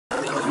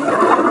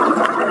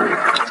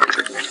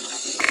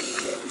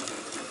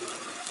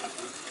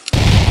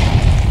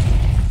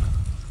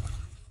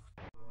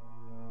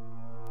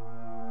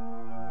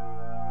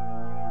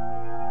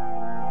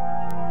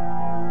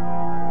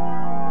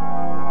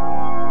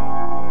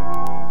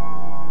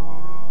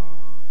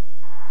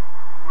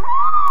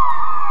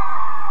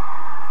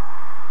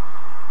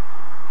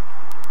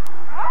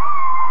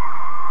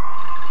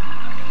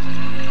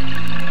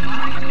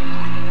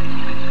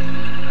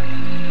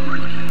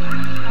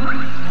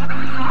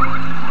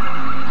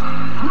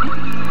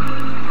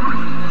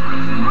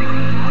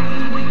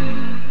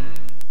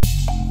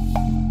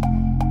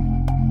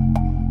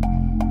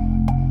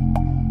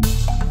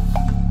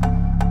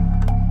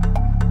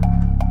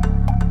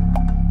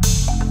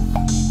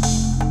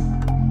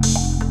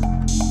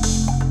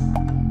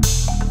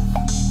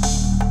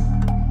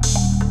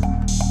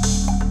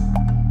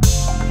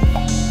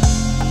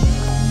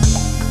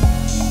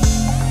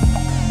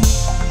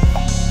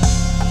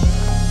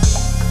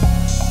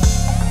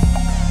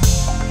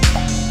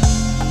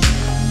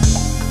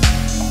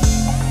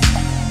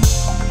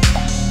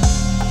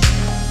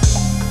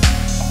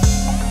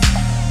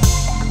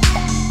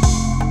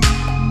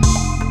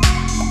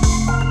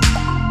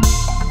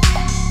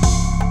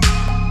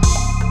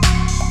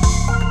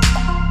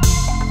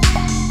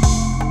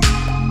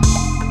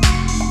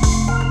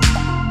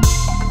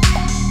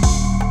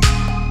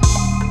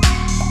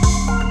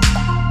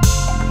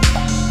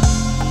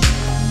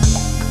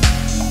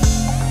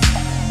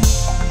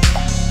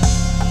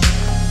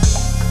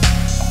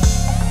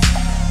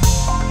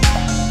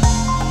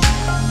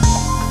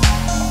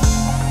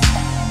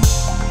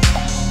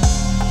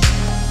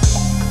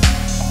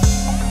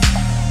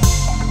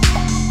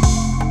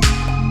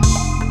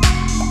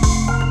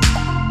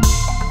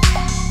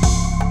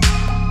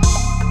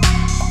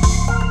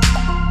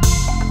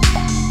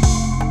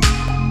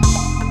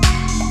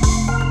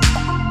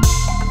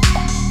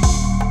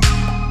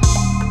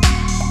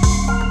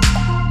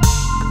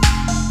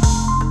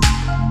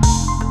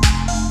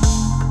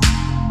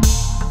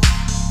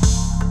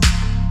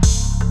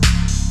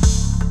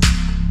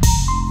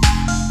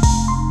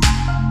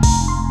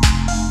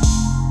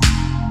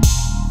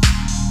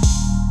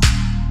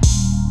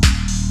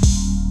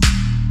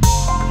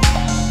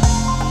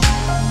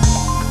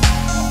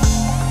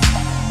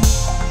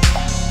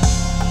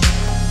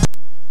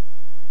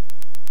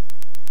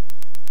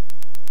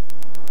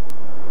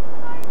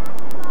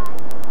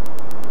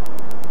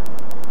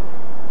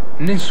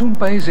Nessun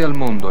paese al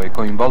mondo è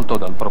coinvolto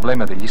dal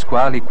problema degli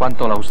squali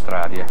quanto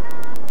l'Australia.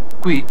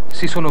 Qui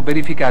si sono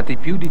verificati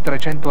più di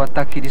 300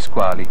 attacchi di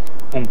squali,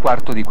 un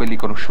quarto di quelli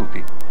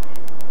conosciuti.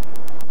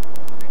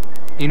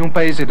 In un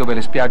paese dove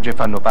le spiagge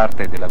fanno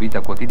parte della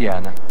vita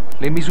quotidiana,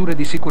 le misure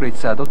di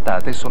sicurezza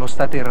adottate sono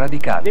state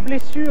radicali.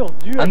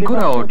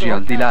 Ancora oggi,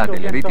 al di là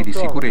delle reti di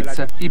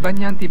sicurezza, i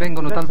bagnanti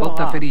vengono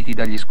talvolta feriti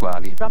dagli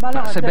squali.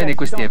 Ma sebbene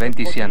questi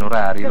eventi siano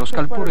rari, lo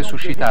scalpore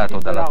suscitato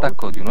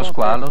dall'attacco di uno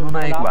squalo non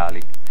ha eguali.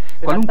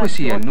 Qualunque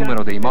sia il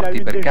numero dei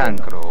morti per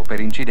cancro o per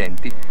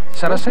incidenti,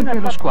 sarà sempre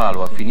lo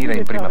squalo a finire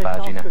in prima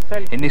pagina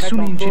e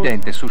nessun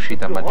incidente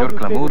suscita maggior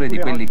clamore di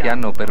quelli che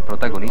hanno per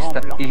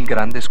protagonista il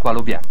Grande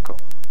Squalo Bianco.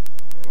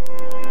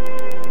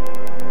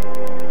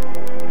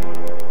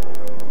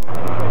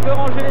 Tu peux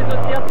ranger les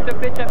ostières, s'il te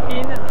plaît,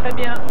 Chapin. Très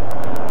bien.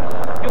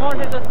 Tu ranges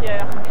les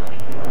ostières.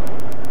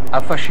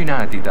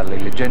 Affascinati dalle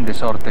leggende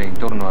sorte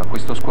intorno a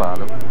questo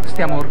squalo,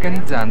 stiamo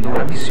organizzando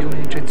una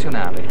missione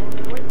eccezionale.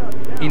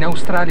 In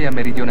Australia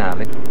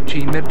meridionale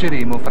ci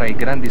immergeremo fra i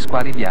grandi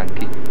squali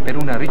bianchi per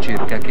una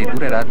ricerca che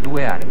durerà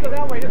 2 anni.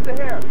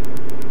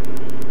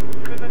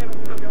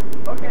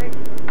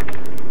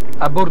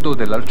 A bordo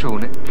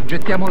dell'Alcione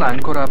gettiamo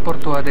l'ancora a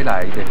Porto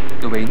Adelaide,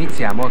 dove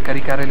iniziamo a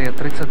caricare le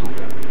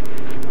attrezzature.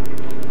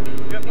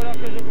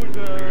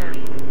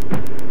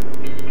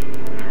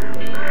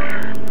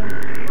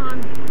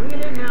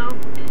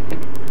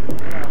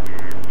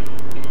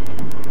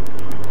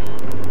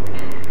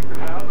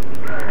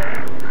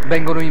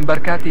 Vengono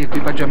imbarcati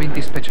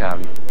equipaggiamenti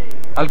speciali.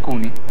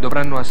 Alcuni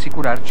dovranno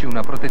assicurarci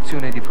una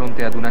protezione di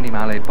fronte ad un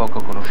animale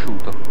poco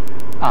conosciuto.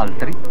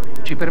 Altri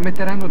ci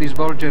permetteranno di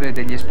svolgere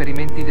degli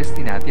esperimenti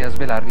destinati a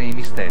svelarne i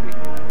misteri.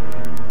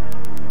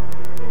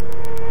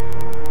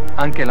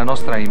 Anche la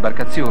nostra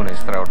imbarcazione è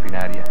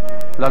straordinaria.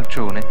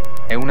 L'Alcione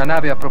è una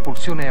nave a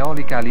propulsione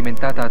eolica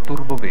alimentata a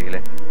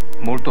turbovele,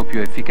 molto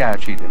più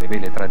efficaci delle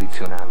vele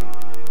tradizionali.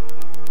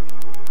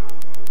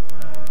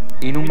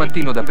 In un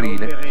mattino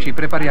d'aprile ci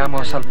prepariamo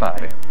a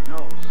salpare.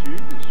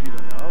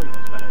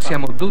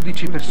 Siamo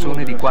 12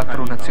 persone di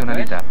 4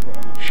 nazionalità,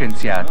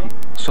 scienziati,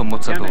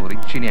 sommozzatori,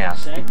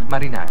 cineasti,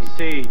 marinai.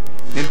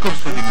 Nel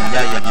corso di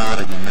migliaia di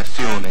ore di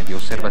immersione, di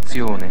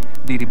osservazione,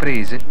 di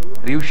riprese,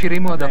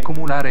 riusciremo ad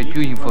accumulare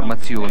più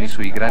informazioni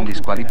sui grandi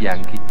squali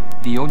bianchi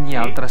di ogni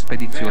altra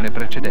spedizione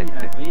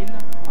precedente.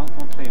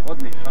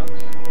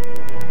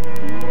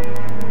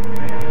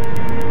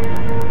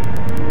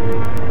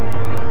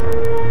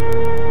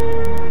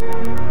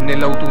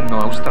 Nell'autunno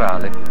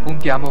australe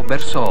puntiamo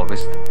verso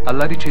ovest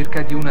alla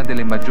ricerca di una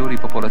delle maggiori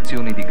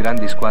popolazioni di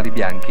grandi squali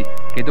bianchi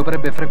che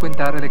dovrebbe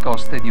frequentare le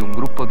coste di un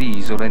gruppo di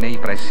isole nei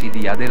pressi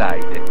di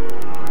Adelaide.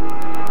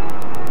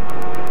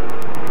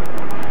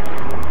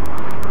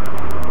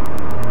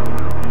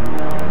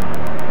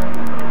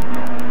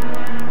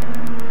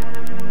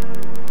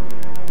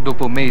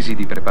 Dopo mesi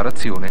di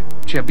preparazione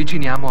ci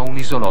avviciniamo a un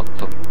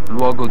isolotto,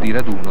 luogo di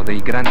raduno dei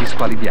grandi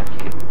squali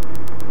bianchi.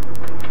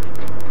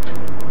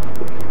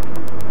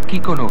 Chi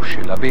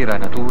conosce la vera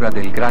natura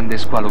del Grande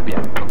Squalo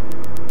Bianco?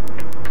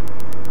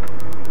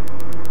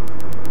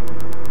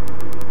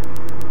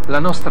 La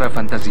nostra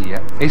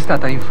fantasia è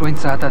stata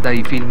influenzata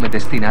dai film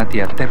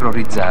destinati a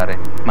terrorizzare,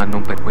 ma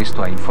non per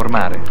questo a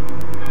informare.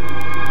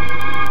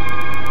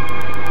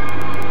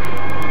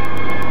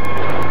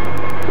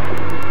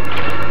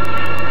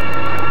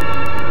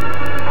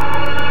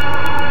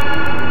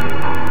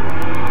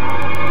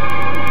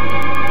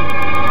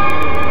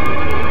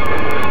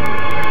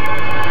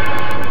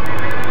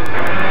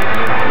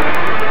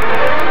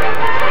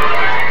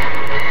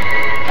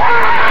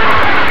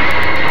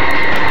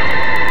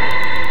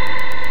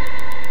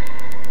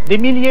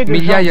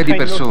 Migliaia di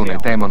persone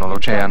temono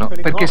l'oceano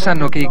perché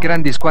sanno che i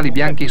grandi squali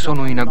bianchi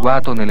sono in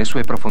agguato nelle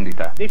sue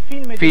profondità.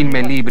 Film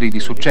e libri di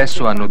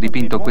successo hanno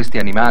dipinto questi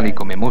animali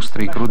come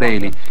mostri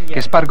crudeli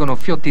che spargono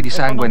fiotti di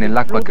sangue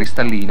nell'acqua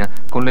cristallina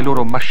con le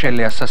loro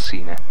mascelle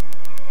assassine.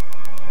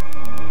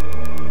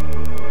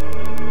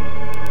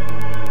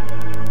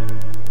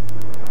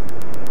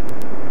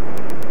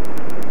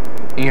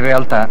 In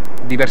realtà,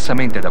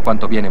 diversamente da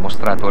quanto viene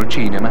mostrato al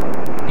cinema,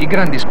 i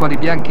grandi squali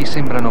bianchi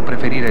sembrano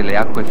preferire le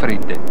acque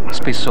fredde,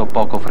 spesso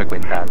poco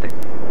frequentate.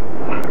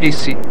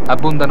 Essi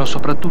abbondano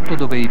soprattutto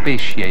dove i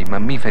pesci e i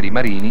mammiferi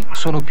marini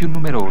sono più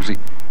numerosi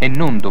e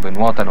non dove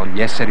nuotano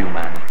gli esseri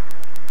umani.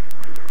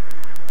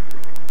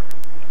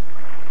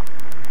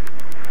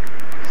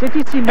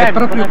 È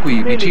proprio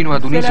qui, vicino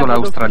ad un'isola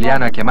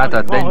australiana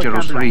chiamata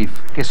Dangerous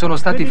Reef, che sono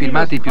stati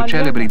filmati i più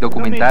celebri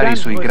documentari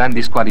sui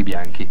grandi squali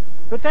bianchi.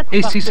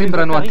 Essi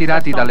sembrano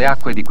attirati dalle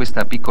acque di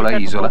questa piccola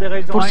isola,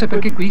 forse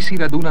perché qui si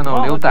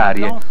radunano le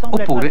otarie,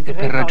 oppure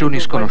per ragioni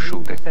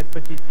sconosciute.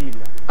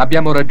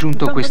 Abbiamo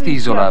raggiunto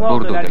quest'isola a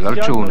bordo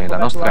dell'Alcione, la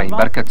nostra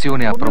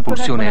imbarcazione a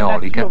propulsione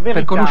eolica,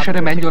 per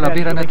conoscere meglio la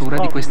vera natura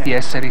di questi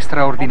esseri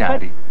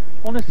straordinari.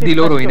 Di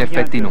loro in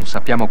effetti non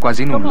sappiamo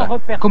quasi nulla.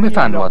 Come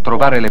fanno a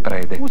trovare le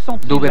prede?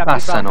 Dove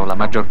passano la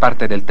maggior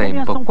parte del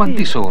tempo?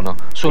 Quanti sono?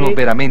 Sono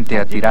veramente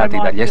attirati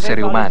dagli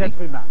esseri umani?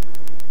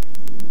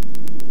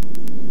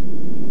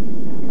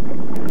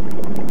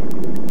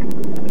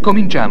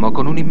 Cominciamo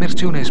con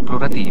un'immersione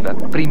esplorativa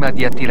prima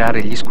di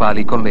attirare gli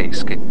squali con le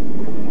esche.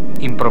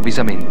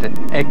 Improvvisamente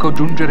ecco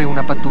giungere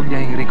una pattuglia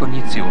in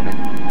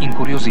ricognizione,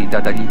 incuriosita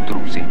dagli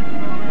intrusi.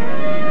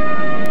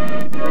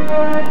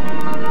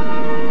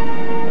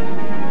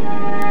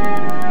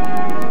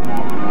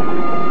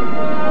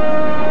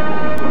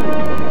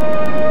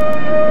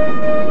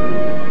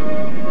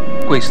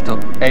 Questo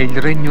è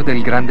il regno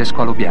del Grande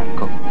Squalo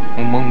Bianco,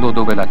 un mondo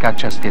dove la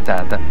caccia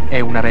spietata è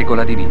una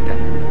regola di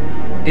vita.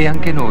 E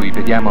anche noi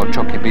vediamo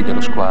ciò che vede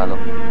lo squalo,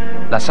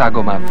 la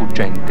sagoma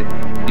fuggente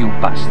di un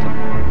pasto.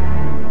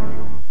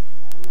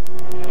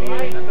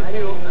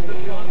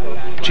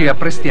 Ci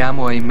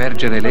apprestiamo a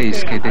immergere le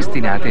esche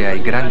destinate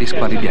ai grandi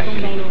squali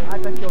bianchi.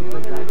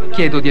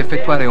 Chiedo di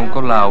effettuare un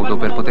collaudo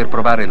per poter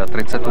provare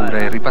l'attrezzatura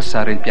e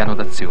ripassare il piano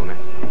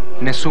d'azione.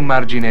 Nessun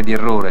margine di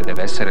errore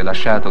deve essere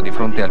lasciato di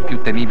fronte al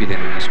più temibile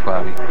degli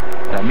squali.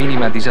 La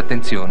minima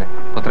disattenzione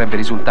potrebbe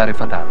risultare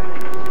fatale.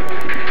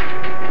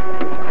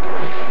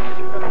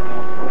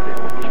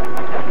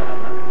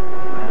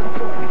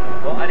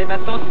 Bon, allez,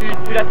 maintenant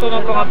tu la tournes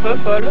encore un peu,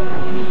 Paul.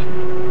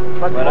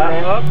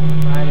 Voilà, hop.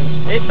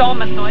 Étends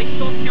maintenant,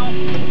 extension.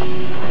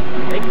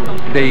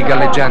 Dei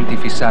galleggianti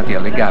fissati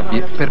alle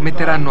gabbie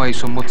permetteranno ai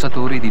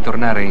sommozzatori di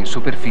tornare in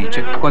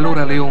superficie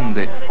qualora le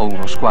onde o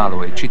uno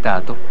squalo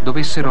eccitato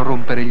dovessero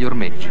rompere gli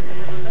ormeggi.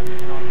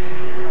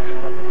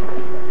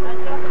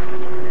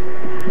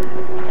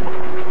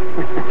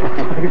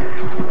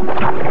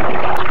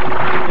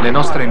 Le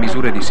nostre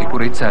misure di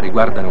sicurezza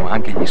riguardano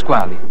anche gli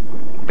squali.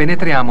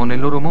 Penetriamo nel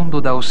loro mondo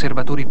da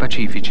osservatori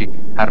pacifici,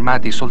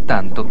 armati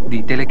soltanto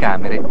di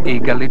telecamere e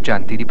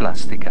galleggianti di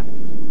plastica.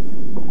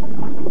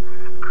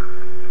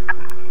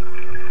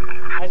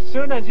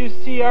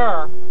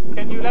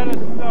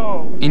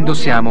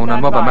 Indossiamo una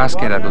nuova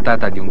maschera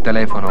dotata di un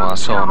telefono a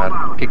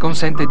sonar che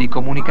consente di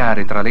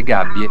comunicare tra le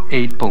gabbie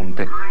e il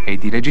ponte e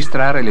di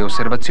registrare le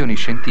osservazioni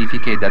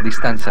scientifiche da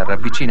distanza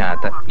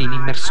ravvicinata in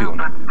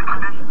immersione.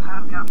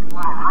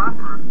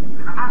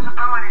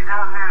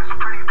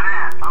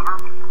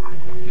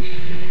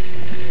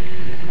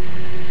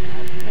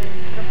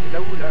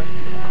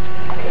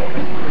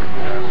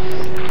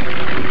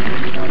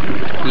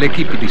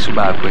 L'equipe di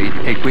subacquei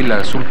e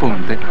quella sul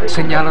ponte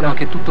segnalano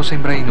che tutto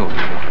sembra in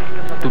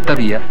ordine.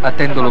 Tuttavia,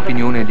 attendo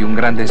l'opinione di un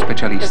grande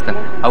specialista,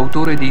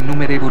 autore di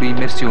innumerevoli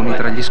immersioni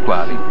tra gli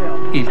squali,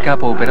 il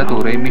capo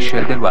operatore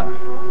Michel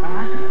Cousteau.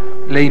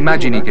 Le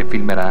immagini che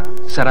filmerà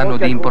saranno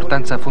di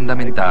importanza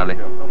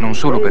fondamentale, non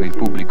solo per il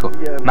pubblico,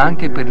 ma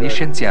anche per gli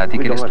scienziati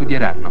che le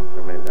studieranno.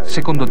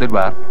 Secondo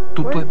Cousteau,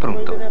 tutto è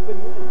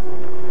pronto.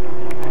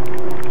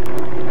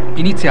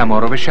 Iniziamo a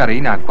rovesciare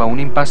in acqua un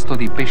impasto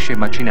di pesce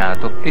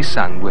macinato e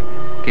sangue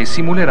che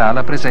simulerà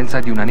la presenza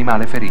di un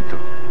animale ferito.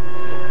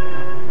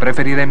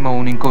 Preferiremmo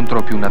un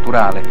incontro più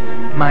naturale,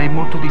 ma è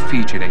molto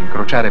difficile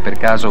incrociare per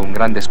caso un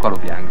grande squalo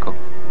bianco.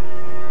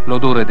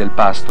 L'odore del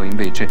pasto,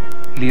 invece,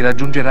 li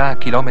raggiungerà a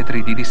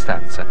chilometri di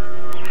distanza.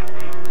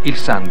 Il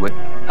sangue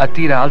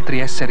attira altri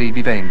esseri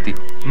viventi,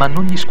 ma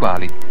non gli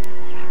squali.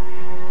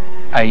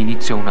 Ha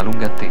inizio una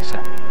lunga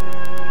attesa.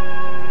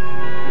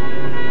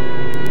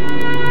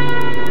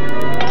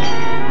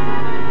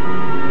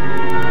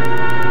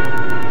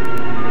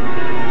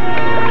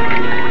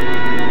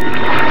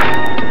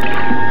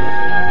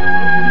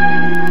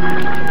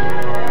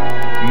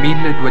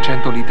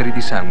 Litri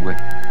di sangue,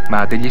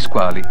 ma degli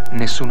squali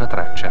nessuna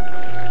traccia.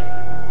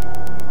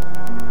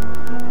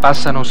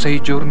 Passano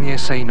 6 giorni e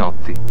 6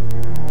 notti.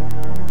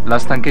 La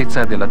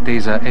stanchezza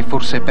dell'attesa è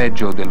forse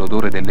peggio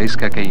dell'odore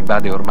dell'esca che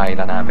invade ormai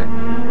la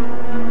nave.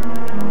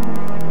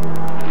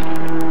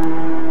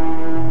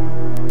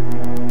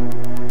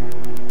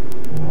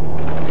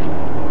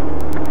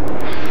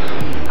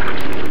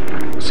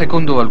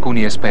 Secondo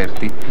alcuni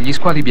esperti, gli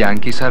squali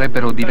bianchi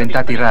sarebbero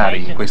diventati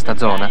rari in questa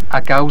zona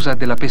a causa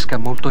della pesca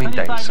molto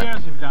intensa.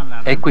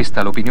 È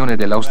questa l'opinione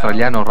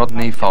dell'australiano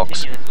Rodney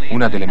Fox,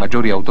 una delle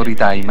maggiori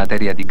autorità in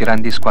materia di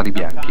grandi squali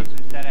bianchi.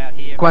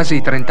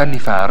 Quasi 30 anni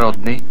fa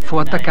Rodney fu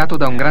attaccato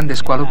da un grande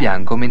squalo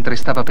bianco mentre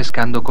stava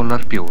pescando con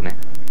l'arpione.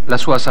 La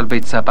sua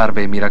salvezza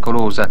parve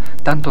miracolosa,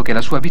 tanto che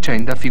la sua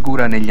vicenda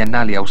figura negli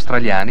annali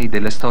australiani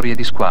delle storie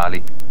di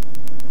squali.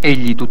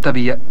 Egli,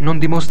 tuttavia, non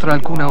dimostra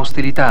alcuna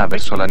ostilità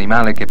verso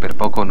l'animale che per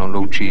poco non lo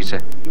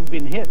uccise.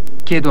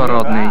 Chiedo a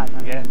Rodney,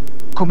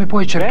 come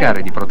puoi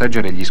cercare di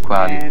proteggere gli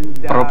squali,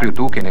 proprio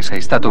tu che ne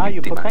sei stato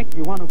vittima?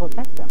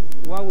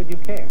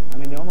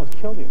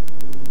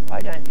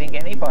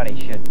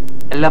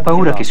 La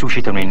paura che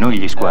suscitano in noi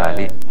gli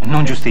squali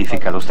non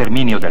giustifica lo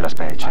sterminio della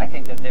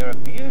specie.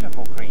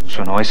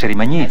 Sono esseri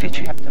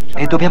magnifici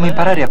e dobbiamo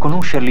imparare a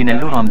conoscerli nel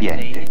loro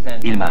ambiente,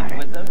 il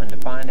mare.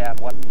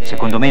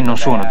 Secondo me non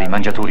sono dei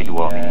mangiatori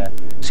d'uomini.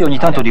 Se ogni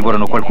tanto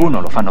divorano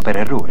qualcuno lo fanno per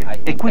errore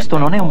e questo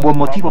non è un buon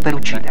motivo per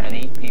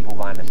ucciderli.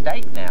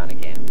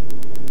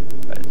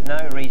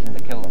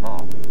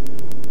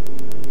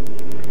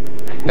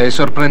 È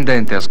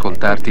sorprendente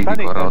ascoltarti,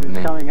 dico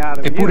Rodney.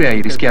 Eppure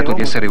hai rischiato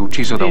di essere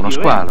ucciso da uno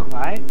squalo.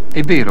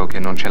 È vero che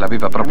non ce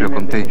l'aveva proprio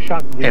con te.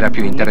 Era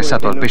più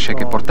interessato al pesce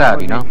che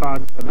portavi, no?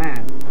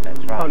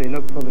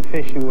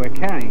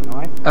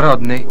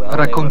 Rodney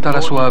racconta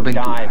la sua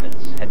avventura.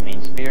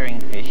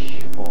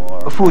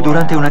 Fu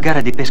durante una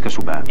gara di pesca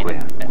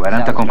subacquea.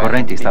 40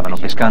 concorrenti stavano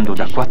pescando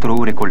da 4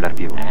 ore con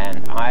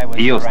l'arpione.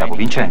 Io stavo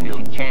vincendo.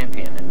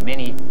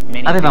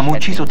 Avevamo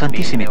ucciso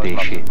tantissimi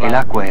pesci e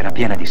l'acqua era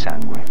piena di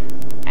sangue.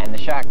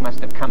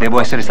 Devo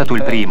essere stato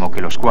il primo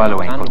che lo squalo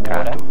ha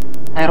incontrato.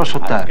 Ero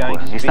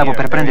sott'acqua e stavo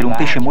per prendere un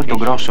pesce molto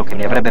grosso che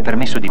mi avrebbe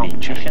permesso di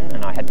vincere.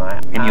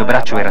 Il mio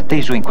braccio era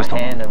teso in questo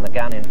modo.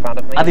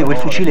 Avevo il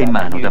fucile in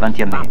mano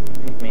davanti a me,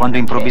 quando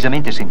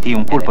improvvisamente sentii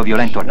un colpo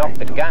violento al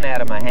petto.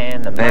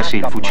 Persi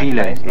il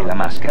fucile e la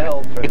maschera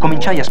e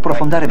cominciai a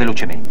sprofondare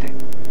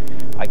velocemente.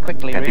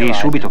 Capii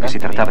subito che si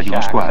trattava di uno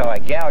squalo.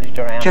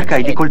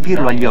 Cercai di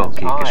colpirlo agli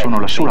occhi, che sono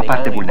la sola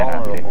parte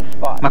vulnerabile,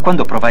 ma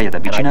quando provai ad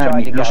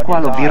avvicinarmi, lo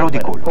squalo virò di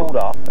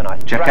colpo.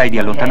 Cercai di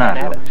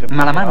allontanarlo,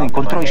 ma la mano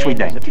incontrò i suoi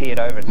denti.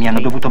 Mi hanno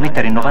dovuto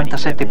mettere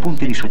 97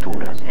 punti di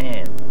sutura.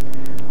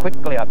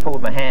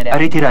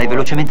 Ritirai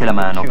velocemente la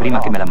mano prima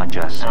che me la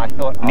mangiasse.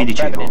 Mi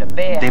dicevo,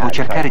 devo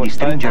cercare di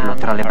stringerlo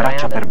tra le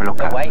braccia per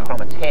bloccarlo.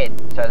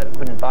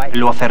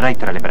 Lo afferrai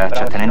tra le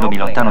braccia tenendomi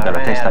lontano dalla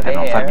testa per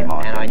non farmi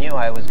mordere.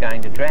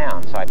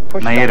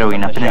 Ma ero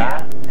in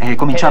apnea e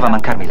cominciava a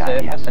mancarmi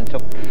l'aria.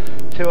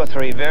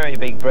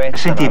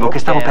 Sentivo che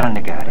stavo per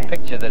annegare.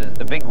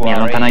 Mi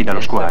allontanai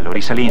dallo squalo,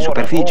 risalì in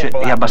superficie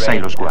e abbassai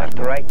lo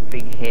sguardo.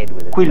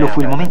 Quello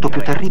fu il momento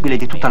più terribile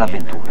di tutta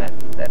l'avventura.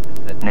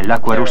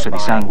 Nell'acqua rossa di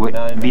sangue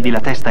vidi la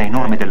testa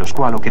enorme dello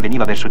squalo che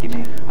veniva verso di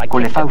me,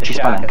 con le fauci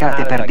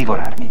spalancate per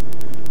divorarmi.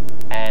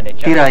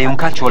 Tirai un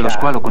calcio allo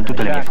squalo con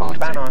tutte le mie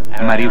forze,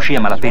 ma riuscii a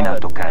malapena a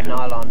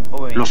toccarlo.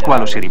 Lo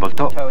squalo si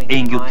rivoltò e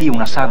inghiottì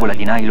una sagola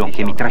di nylon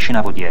che mi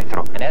trascinavo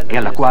dietro e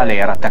alla quale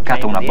era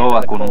attaccata una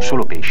boa con un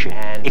solo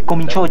pesce e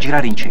cominciò a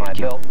girare in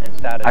cerchio.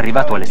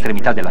 Arrivato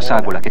all'estremità della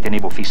sagola che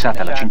tenevo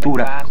fissata alla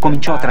cintura,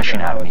 cominciò a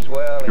trascinarmi.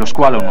 Lo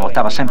squalo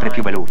nuotava sempre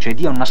più veloce ed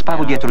io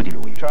annaspavo dietro di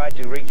lui.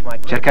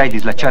 Cercai di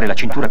slacciare la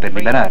cintura per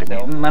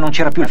liberarmi, ma non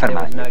c'era più il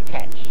fermaglio.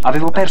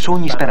 Avevo perso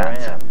ogni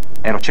speranza.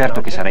 Ero certo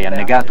che sarei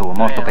annegato o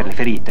morto per le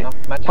ferite,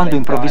 quando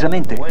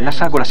improvvisamente la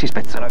sagola si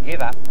spezzò.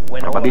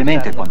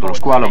 Probabilmente, quando lo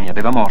squalo mi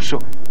aveva morso,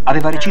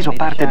 aveva reciso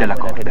parte della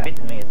corda.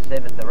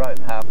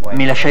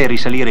 Mi lasciai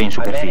risalire in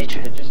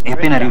superficie e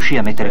appena riuscii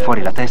a mettere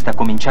fuori la testa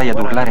cominciai ad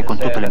urlare con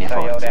tutte le mie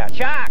forze.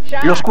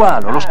 Lo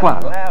squalo, lo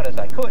squalo!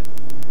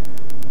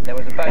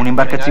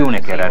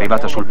 Un'imbarcazione che era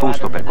arrivata sul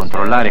posto per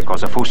controllare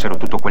cosa fossero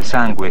tutto quel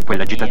sangue e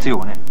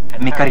quell'agitazione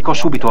mi caricò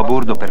subito a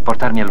bordo per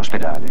portarmi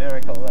all'ospedale,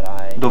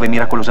 dove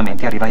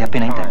miracolosamente arrivai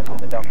appena in tempo.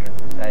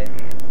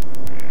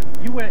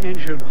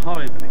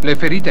 Le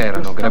ferite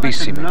erano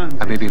gravissime.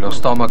 Avevi lo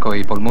stomaco e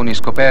i polmoni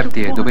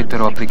scoperti e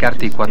dovettero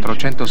applicarti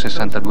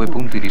 462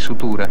 punti di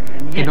sutura.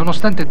 E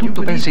nonostante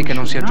tutto pensi che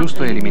non sia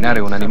giusto eliminare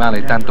un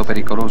animale tanto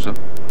pericoloso?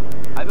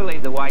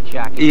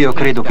 Io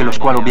credo che lo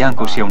squalo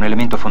bianco sia un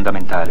elemento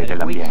fondamentale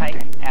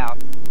dell'ambiente.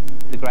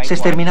 Se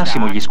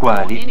sterminassimo gli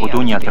squali o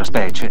ogni altra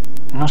specie,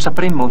 non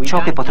sapremmo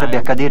ciò che potrebbe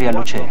accadere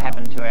all'oceano.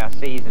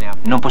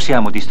 Non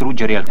possiamo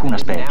distruggere alcuna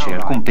specie,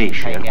 alcun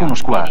pesce, alcuno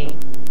squalo,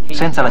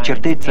 senza la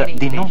certezza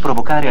di non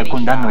provocare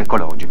alcun danno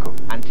ecologico.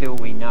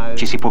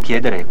 Ci si può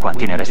chiedere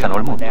quanti ne restano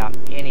al mondo.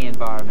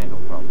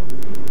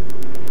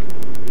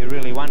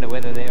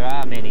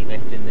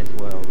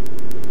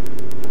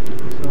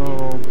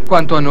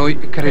 Quanto a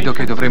noi, credo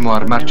che dovremmo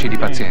armarci di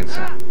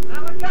pazienza.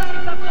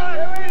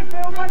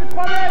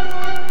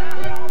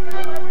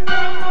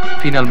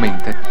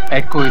 Finalmente,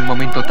 ecco il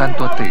momento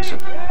tanto atteso.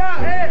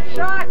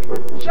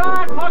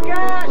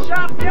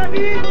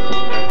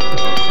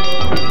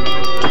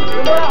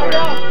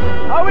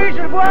 Ah oui,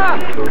 je le vois!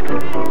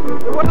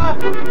 Le voilà!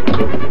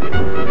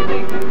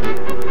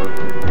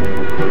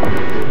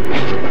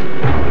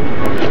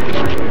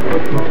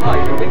 Ah,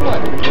 il fait quoi?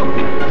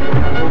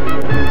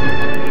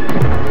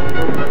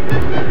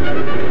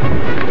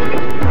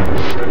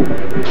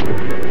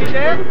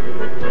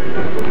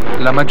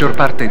 La maggior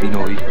parte di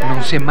noi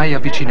non si è mai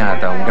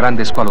avvicinata a un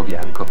grande squalo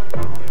bianco.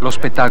 Lo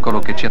spettacolo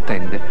che ci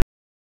attende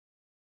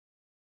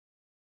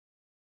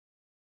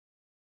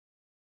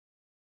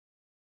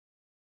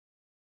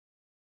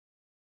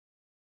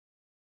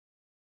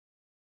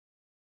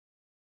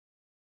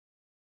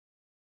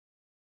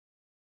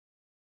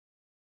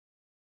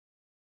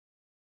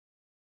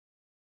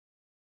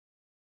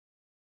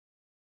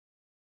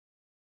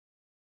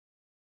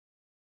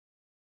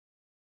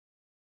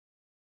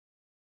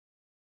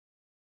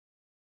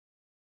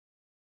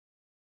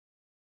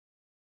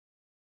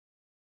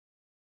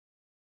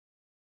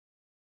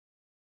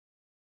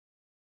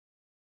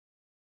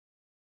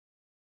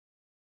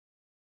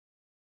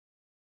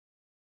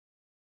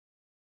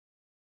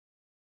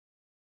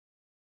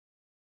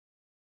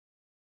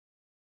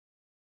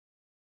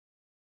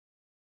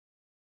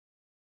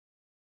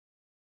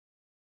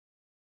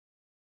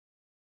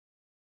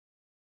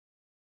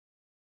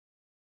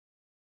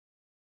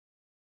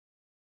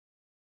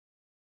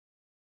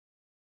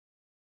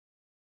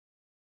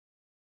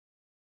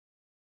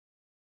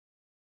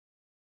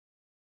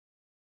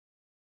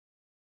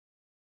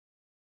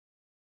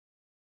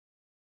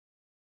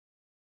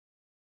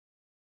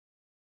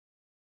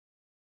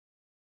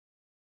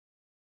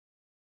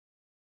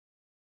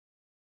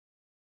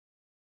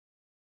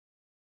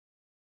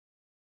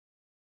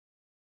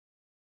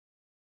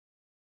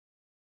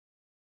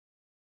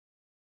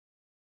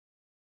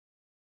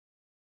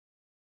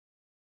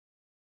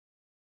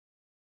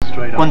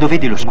Quando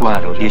vedi lo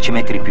squalo 10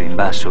 metri più in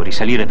basso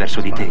risalire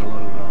verso di te,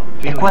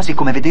 è quasi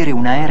come vedere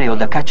un aereo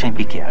da caccia in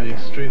picchiata.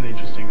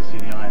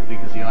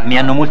 Mi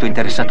hanno molto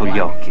interessato gli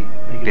occhi,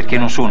 perché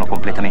non sono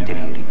completamente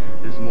neri.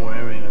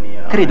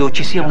 Credo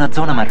ci sia una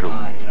zona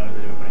marrone.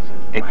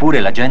 Eppure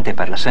la gente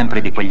parla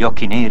sempre di quegli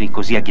occhi neri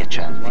così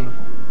agghiaccianti.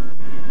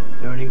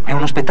 È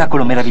uno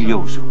spettacolo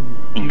meraviglioso,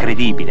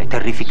 incredibile,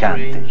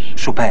 terrificante,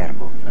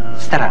 superbo,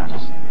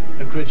 strano.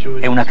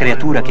 È una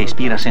creatura che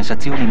ispira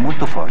sensazioni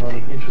molto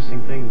forti.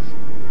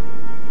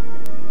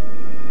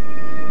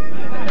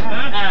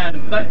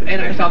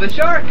 And I saw the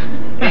shark.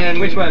 And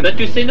which one? But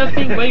you say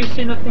nothing. Why you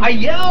say nothing? I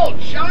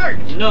yelled shark.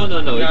 No.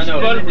 It's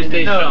Paul who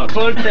says shark.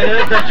 Paul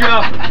said the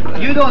shark.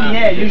 You don't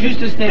yell. You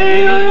just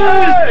stay.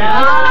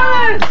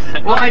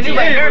 Well, I knew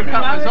my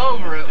haircut was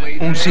over at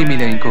least. Un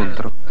simile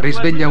incontro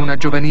risveglia una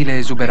giovanile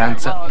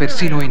esuberanza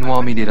persino in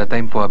uomini da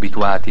tempo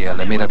abituati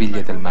alle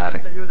meraviglie del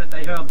mare.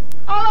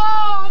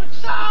 Oh,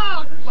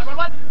 shark!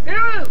 What?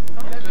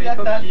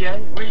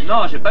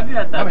 Non, j'ai pas vu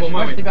la table.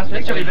 Moi, j'étais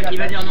persuadé qu'il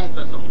va dire non,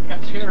 de toute façon.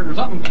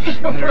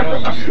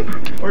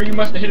 Or you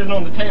must have hit it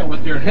on the tail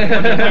with your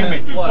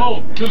wingmate.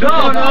 No!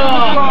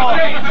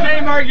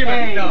 Same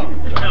argument.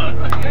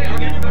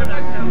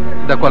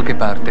 Da qualche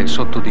parte,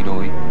 sotto di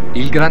noi,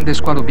 il grande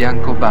squalo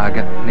bianco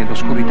vaga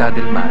nell'oscurità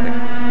del mare.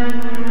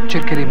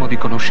 Cercheremo di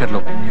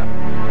conoscerlo meglio.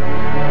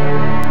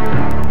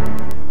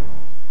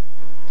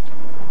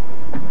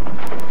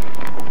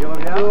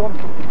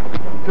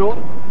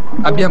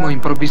 Abbiamo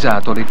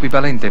improvvisato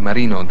l'equivalente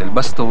marino del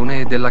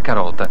bastone e della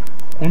carota,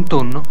 un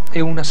tonno e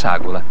una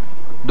sagola.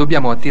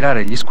 Dobbiamo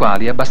attirare gli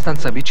squali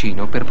abbastanza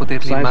vicino per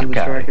poterli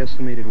marcare.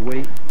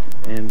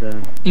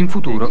 In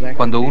futuro,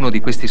 quando uno di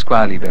questi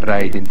squali verrà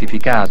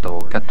identificato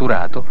o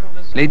catturato,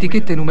 le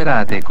etichette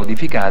numerate e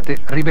codificate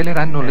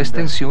riveleranno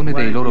l'estensione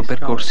dei loro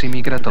percorsi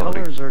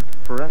migratori.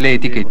 Le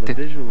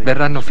etichette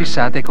verranno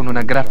fissate con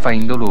una graffa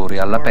indolore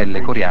alla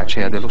pelle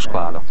coriacea dello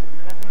squalo.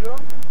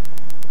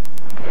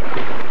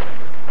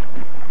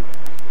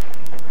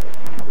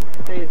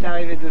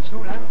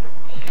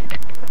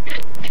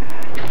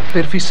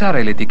 Per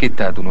fissare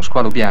l'etichetta ad uno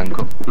squalo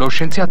bianco, lo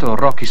scienziato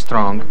Rocky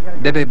Strong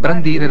deve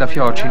brandire la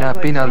fiocina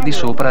appena al di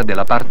sopra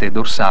della parte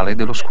dorsale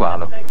dello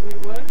squalo.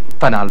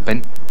 Van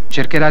Alpen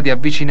cercherà di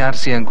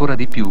avvicinarsi ancora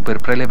di più per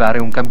prelevare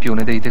un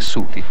campione dei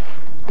tessuti.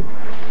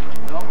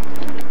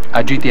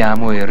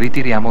 Agitiamo e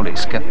ritiriamo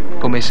l'esca,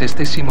 come se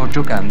stessimo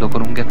giocando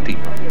con un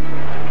gattino.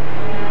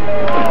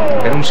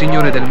 Per un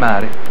signore del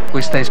mare,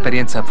 questa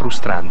esperienza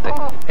frustrante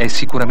è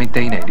sicuramente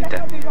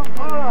inedita.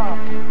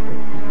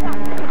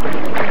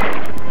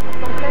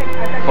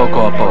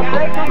 Poco a poco,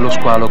 lo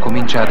squalo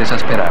comincia ad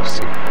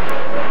esasperarsi.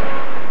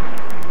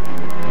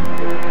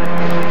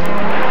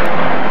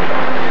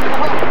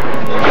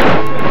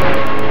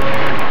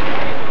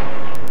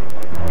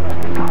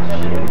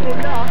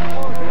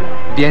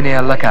 Viene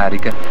alla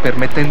carica,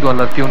 permettendo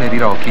all'alfione di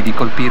Rocky di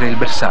colpire il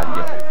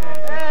bersaglio.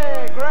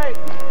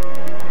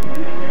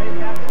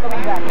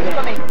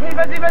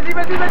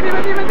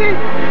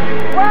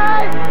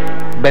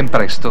 Ben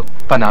presto,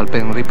 Van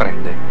Alpen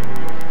riprende.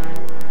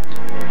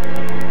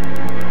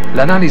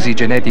 L'analisi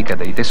genetica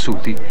dei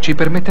tessuti ci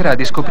permetterà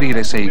di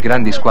scoprire se i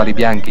grandi squali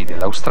bianchi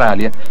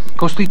dell'Australia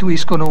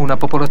costituiscono una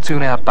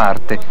popolazione a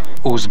parte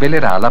o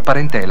svelerà la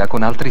parentela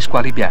con altri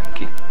squali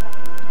bianchi.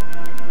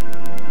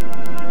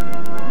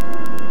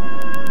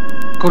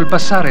 Col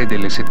passare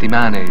delle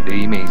settimane e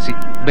dei mesi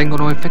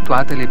vengono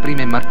effettuate le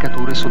prime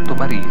marcature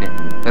sottomarine,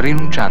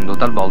 rinunciando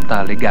talvolta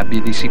alle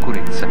gabbie di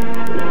sicurezza.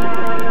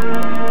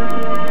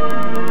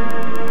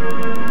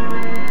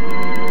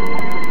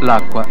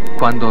 L'acqua,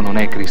 quando non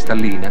è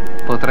cristallina,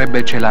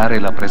 potrebbe celare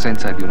la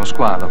presenza di uno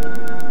squalo.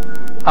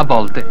 A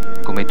volte,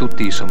 come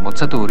tutti i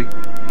sommozzatori,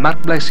 Mark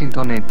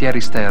Blessington e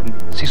Thierry Stern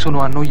si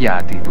sono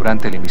annoiati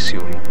durante le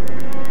missioni.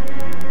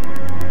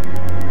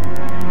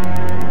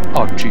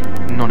 Oggi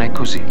non è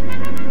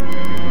così.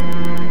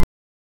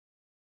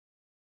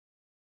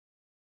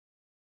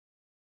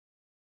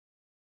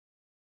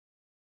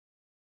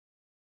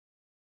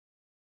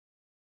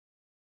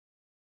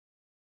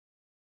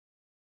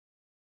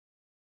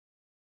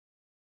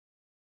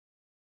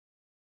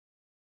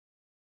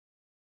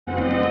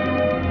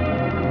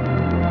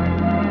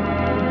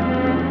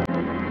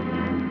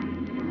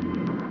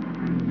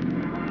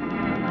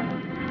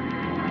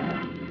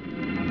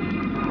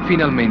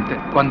 Finalmente,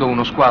 quando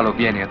uno squalo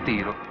viene a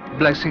tiro,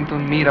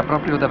 Blessington mira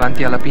proprio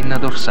davanti alla pinna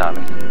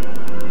dorsale.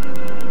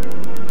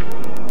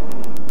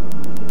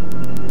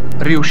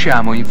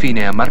 Riusciamo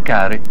infine a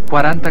marcare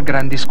 40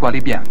 grandi squali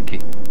bianchi.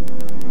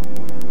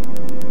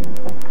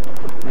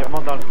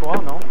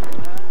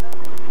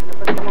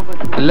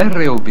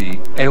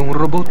 L'ROV è un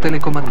robot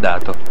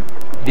telecomandato.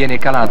 Viene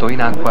calato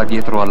in acqua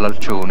dietro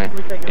all'alcione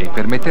e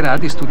permetterà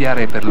di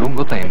studiare per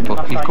lungo tempo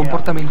il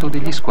comportamento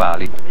degli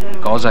squali,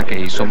 cosa che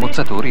i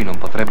sommozzatori non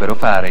potrebbero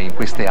fare in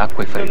queste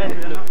acque fredde.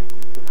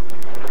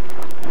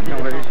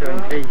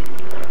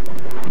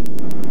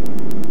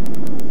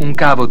 Un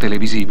cavo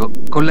televisivo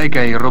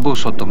collega il robot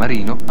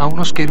sottomarino a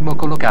uno schermo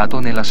collocato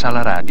nella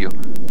sala radio,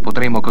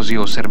 Potremo così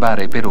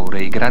osservare per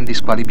ore i grandi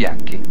squali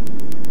bianchi.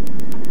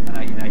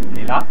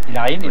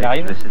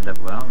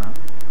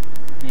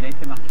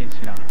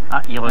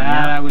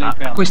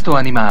 Questo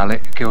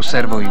animale, che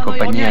osservo in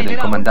compagnia del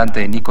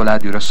comandante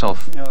Nicolas Durassov,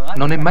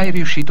 non è mai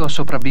riuscito a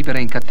sopravvivere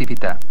in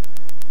cattività.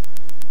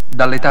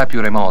 Dall'età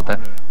più remota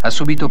ha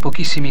subito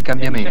pochissimi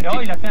cambiamenti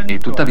e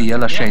tuttavia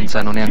la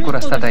scienza non è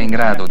ancora stata in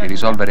grado di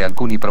risolvere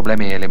alcuni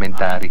problemi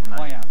elementari: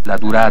 la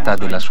durata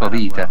della sua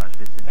vita,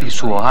 il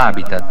suo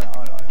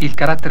habitat, il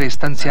carattere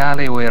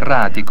stanziale o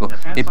erratico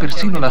e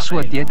persino la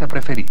sua dieta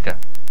preferita.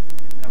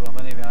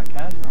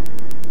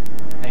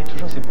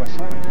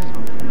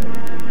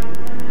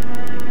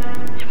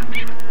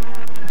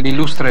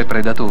 L'illustre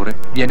predatore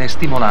viene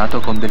stimolato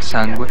con del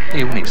sangue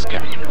e un'esca.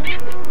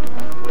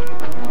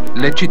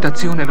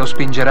 L'eccitazione lo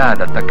spingerà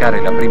ad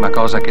attaccare la prima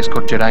cosa che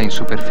scorgerà in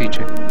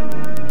superficie.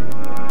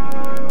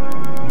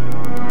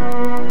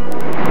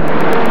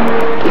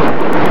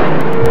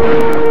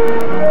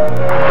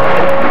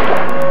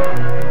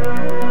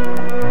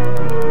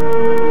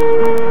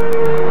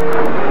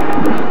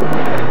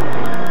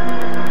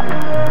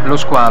 Lo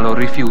squalo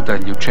rifiuta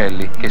gli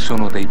uccelli, che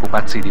sono dei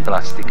pupazzi di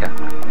plastica.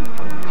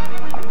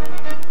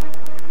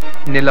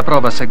 Nella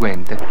prova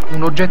seguente,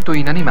 un oggetto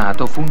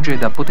inanimato funge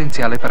da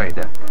potenziale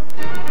preda.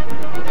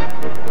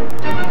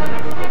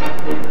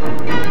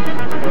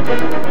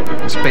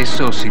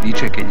 Spesso si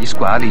dice che gli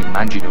squali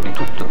mangino di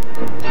tutto.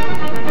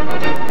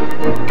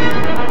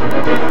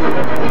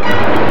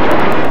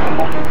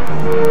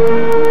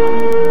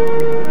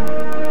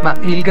 Ma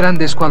il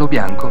grande squalo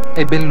bianco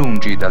è ben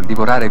lungi dal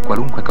divorare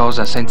qualunque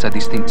cosa senza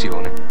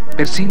distinzione,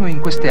 persino in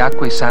queste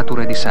acque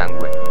sature di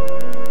sangue.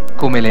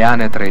 Come le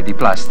anatre di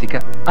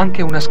plastica,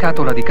 anche una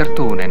scatola di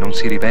cartone non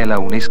si rivela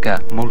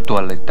un'esca molto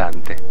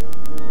allettante.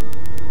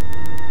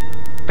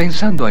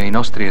 Pensando ai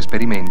nostri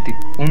esperimenti,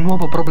 un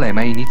nuovo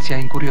problema inizia a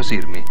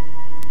incuriosirmi.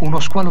 Uno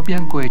squalo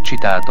bianco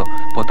eccitato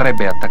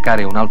potrebbe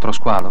attaccare un altro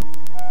squalo?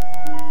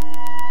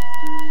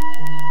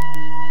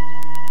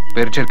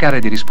 Per cercare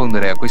di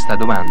rispondere a questa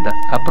domanda,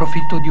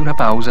 approfitto di una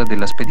pausa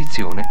della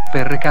spedizione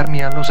per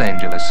recarmi a Los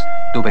Angeles,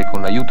 dove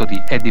con l'aiuto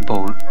di Eddie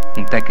Paul,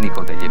 un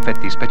tecnico degli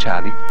effetti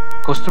speciali,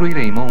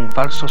 costruiremo un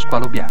falso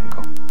squalo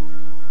bianco.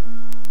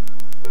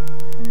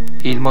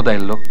 Il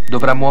modello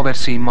dovrà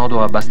muoversi in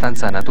modo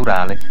abbastanza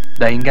naturale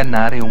da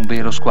ingannare un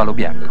vero squalo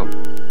bianco.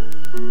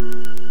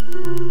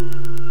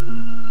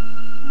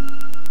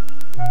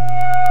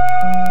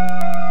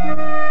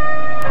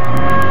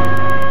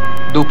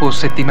 Dopo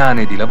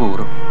settimane di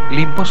lavoro,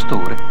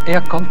 l'impostore è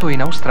accolto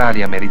in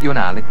Australia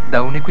meridionale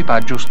da un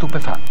equipaggio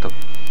stupefatto.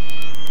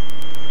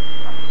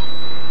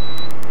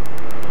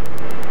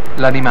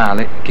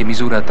 L'animale, che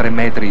misura 3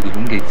 metri di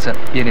lunghezza,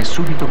 viene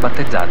subito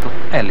battezzato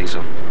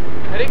Allison.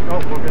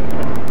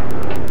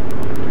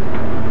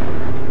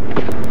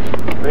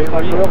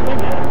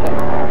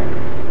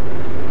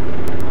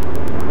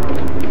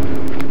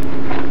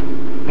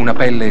 Una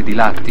pelle di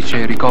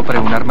lattice ricopre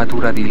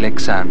un'armatura di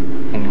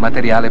Lexan, un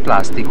materiale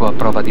plastico a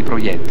prova di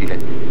proiettile.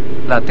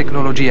 La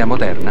tecnologia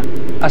moderna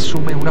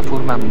assume una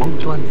forma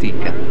molto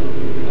antica.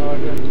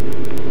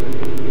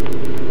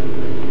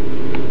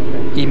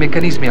 I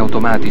meccanismi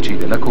automatici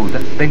della coda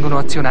vengono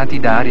azionati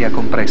da aria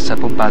compressa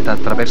pompata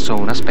attraverso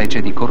una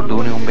specie di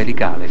cordone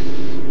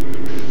ombelicale.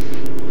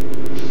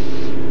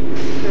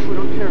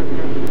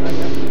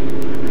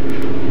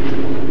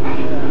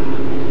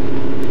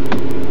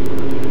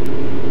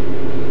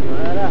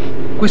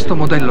 Questo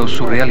modello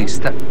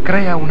surrealista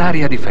crea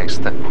un'aria di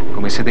festa,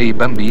 come se dei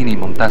bambini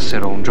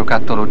montassero un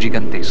giocattolo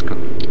gigantesco.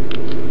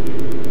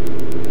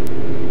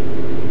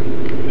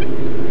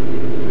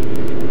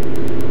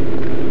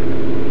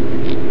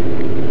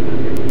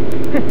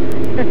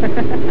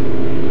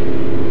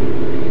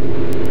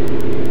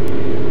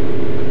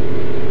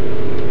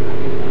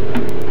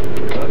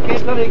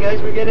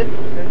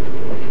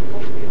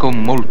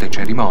 Con molte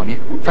cerimonie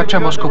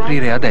facciamo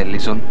scoprire ad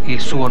Allison il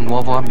suo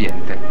nuovo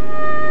ambiente.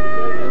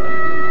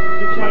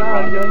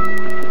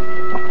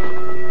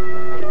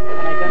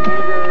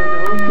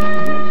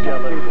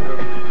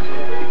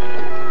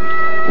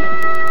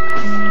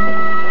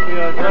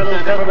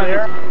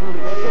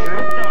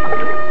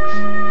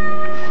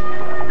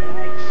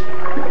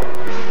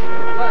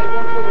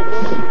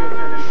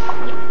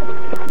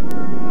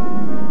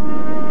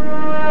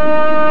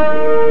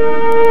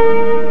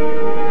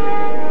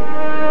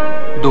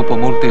 Dopo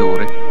molte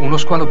ore, uno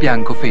squalo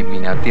bianco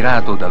femmina,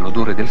 attirato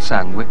dall'odore del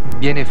sangue,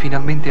 viene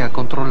finalmente a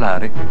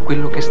controllare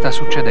quello che sta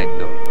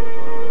succedendo.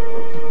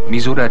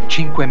 Misura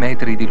 5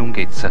 metri di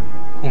lunghezza,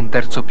 un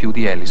terzo più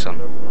di Allison.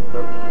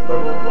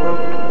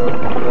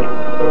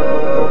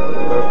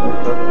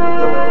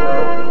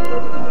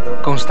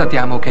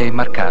 Constatiamo che è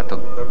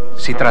marcato.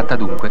 Si tratta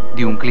dunque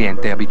di un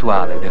cliente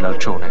abituale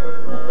dell'alcione.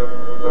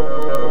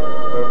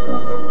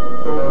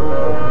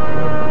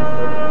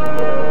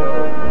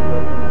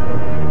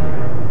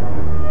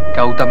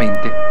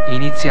 Cautamente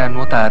inizia a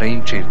nuotare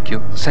in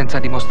cerchio senza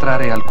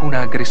dimostrare alcuna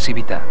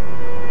aggressività.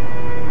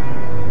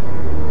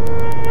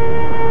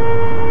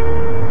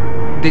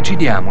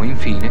 Decidiamo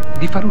infine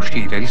di far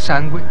uscire il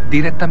sangue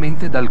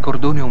direttamente dal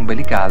cordone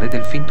ombelicale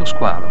del finto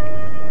squalo.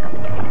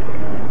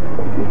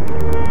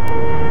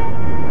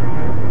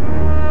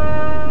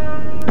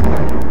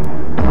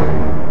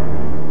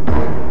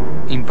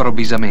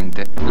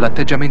 Improvvisamente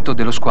l'atteggiamento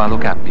dello squalo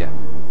cambia.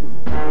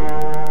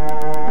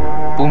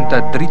 Punta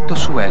dritto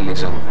su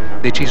Allison,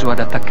 deciso ad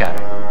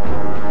attaccare.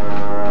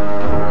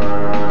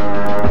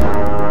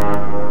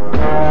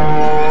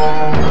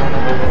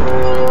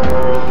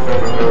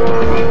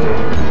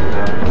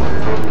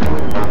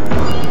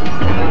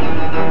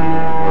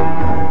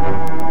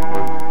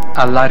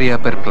 Ha l'aria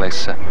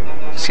perplessa,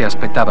 si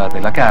aspettava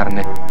della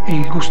carne e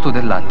il gusto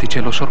del lattice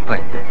lo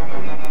sorprende.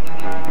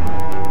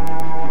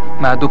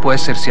 Ma dopo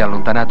essersi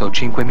allontanato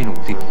 5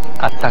 minuti,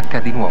 attacca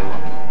di nuovo.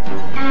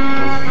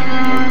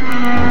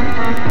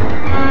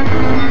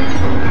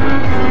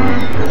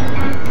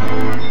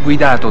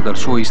 Guidato dal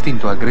suo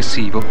istinto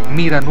aggressivo,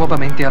 mira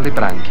nuovamente alle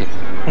branchie,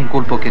 un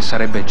colpo che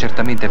sarebbe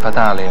certamente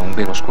fatale a un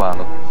vero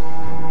squalo.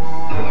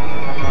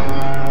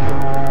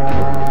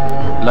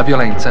 La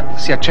violenza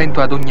si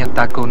accentua ad ogni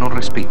attacco non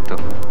respinto.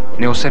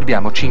 Ne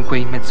osserviamo 5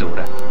 in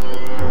mezz'ora.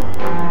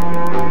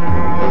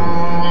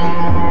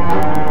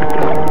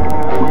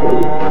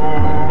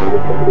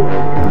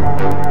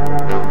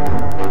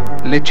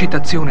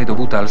 L'eccitazione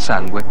dovuta al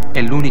sangue è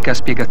l'unica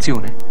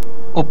spiegazione?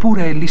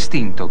 Oppure è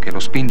l'istinto che lo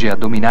spinge a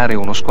dominare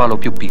uno squalo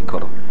più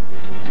piccolo?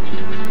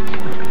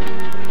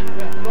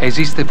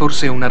 Esiste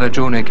forse una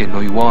ragione che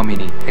noi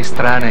uomini,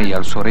 estranei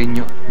al suo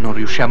regno, non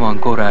riusciamo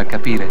ancora a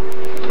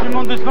capire?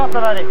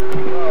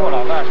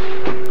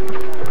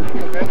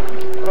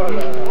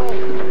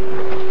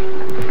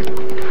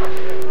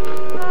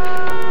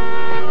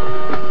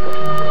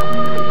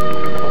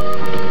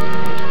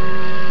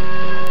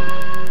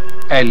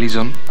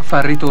 Allison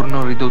fa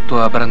ritorno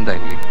ridotto a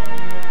brandelli.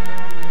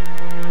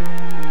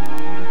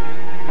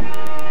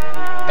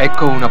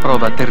 Ecco una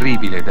prova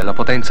terribile della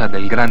potenza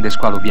del grande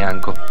squalo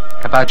bianco,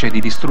 capace di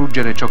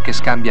distruggere ciò che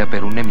scambia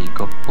per un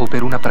nemico o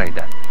per una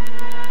preda.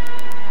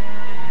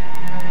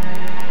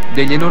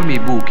 Degli enormi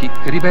buchi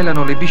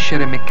rivelano le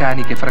viscere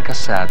meccaniche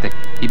fracassate,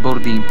 i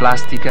bordi in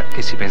plastica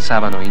che si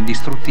pensavano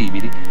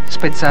indistruttibili,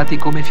 spezzati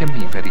come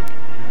fiammiferi.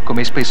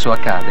 Come spesso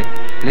accade,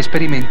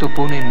 l'esperimento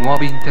pone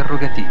nuovi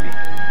interrogativi.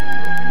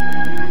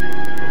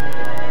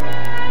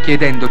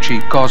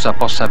 Chiedendoci cosa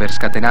possa aver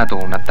scatenato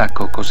un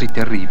attacco così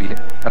terribile,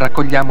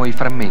 raccogliamo i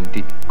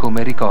frammenti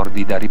come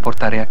ricordi da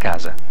riportare a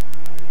casa.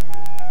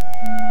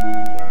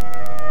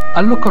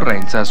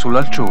 All'occorrenza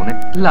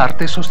sull'alcione,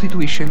 l'arte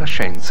sostituisce la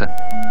scienza.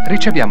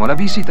 Riceviamo la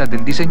visita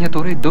del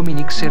disegnatore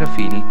Dominique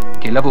Serafini,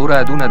 che lavora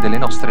ad una delle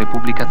nostre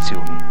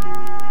pubblicazioni.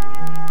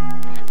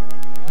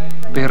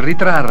 Per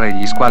ritrarre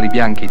gli squali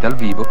bianchi dal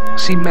vivo,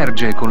 si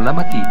immerge con la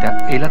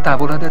matita e la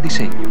tavola da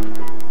disegno.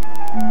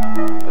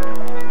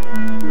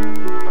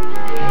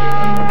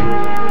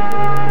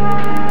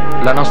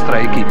 La nostra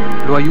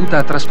equipe lo aiuta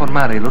a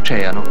trasformare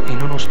l'oceano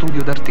in uno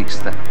studio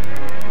d'artista.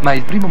 Ma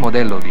il primo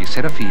modello di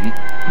Serafini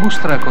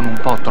mostra con un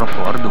po'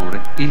 troppo ardore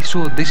il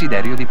suo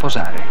desiderio di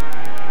posare.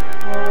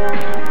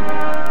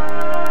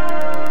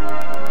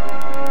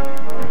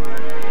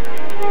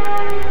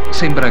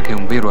 Sembra che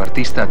un vero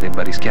artista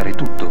debba rischiare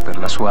tutto per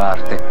la sua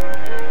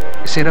arte.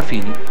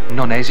 Serafini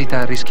non esita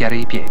a rischiare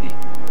i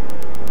piedi.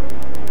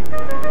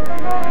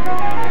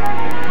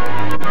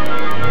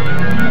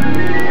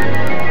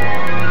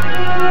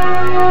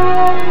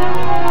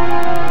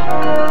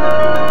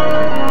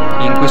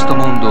 In questo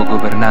mondo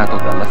governato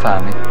dalla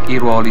fame, i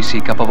ruoli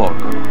si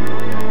capovolgono.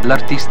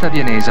 L'artista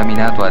viene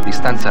esaminato a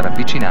distanza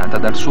ravvicinata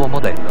dal suo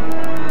modello.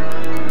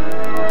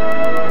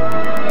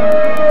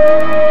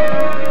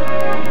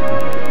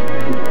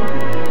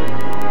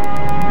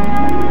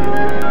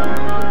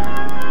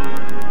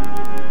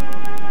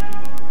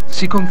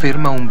 Si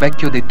conferma un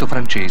vecchio detto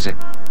francese: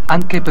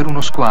 anche per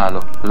uno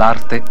squalo,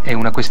 l'arte è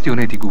una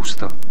questione di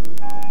gusto.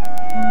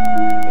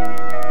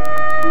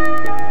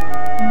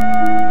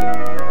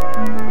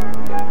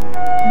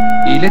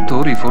 I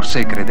lettori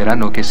forse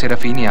crederanno che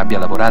Serafini abbia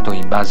lavorato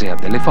in base a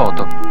delle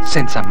foto,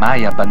 senza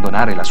mai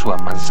abbandonare la sua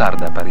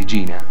mansarda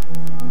parigina.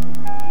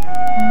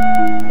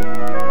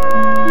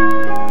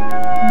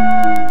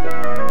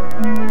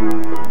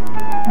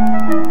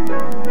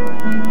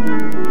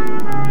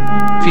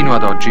 Fino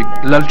ad oggi,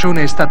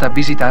 l'Alcione è stata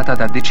visitata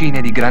da decine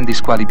di grandi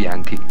squali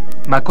bianchi,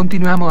 ma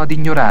continuiamo ad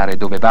ignorare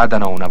dove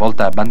vadano una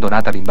volta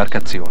abbandonata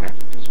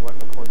l'imbarcazione.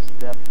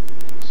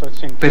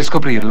 Per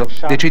scoprirlo,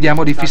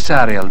 decidiamo di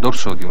fissare al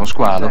dorso di uno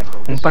squalo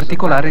un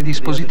particolare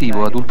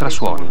dispositivo ad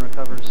ultrasuoni.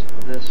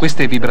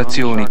 Queste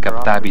vibrazioni,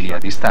 captabili a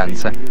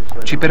distanza,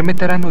 ci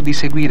permetteranno di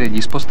seguire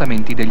gli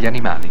spostamenti degli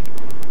animali.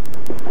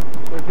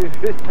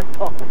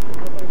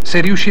 Se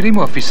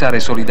riusciremo a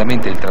fissare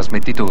solidamente il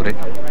trasmettitore,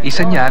 i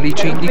segnali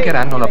ci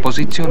indicheranno la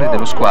posizione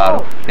dello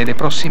squalo nelle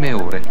prossime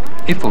ore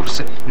e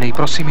forse nei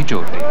prossimi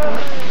giorni.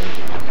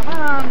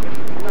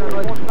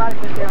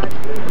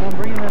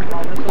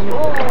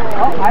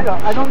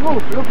 I don't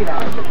move, look at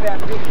that.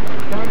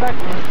 Coming back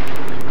to it.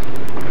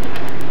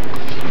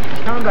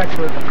 Coming back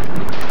to it.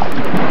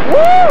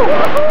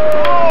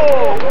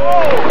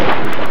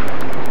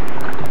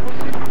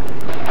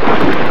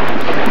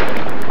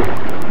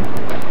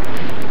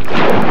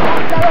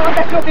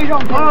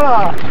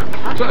 Voilà.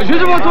 Juste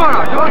devant toi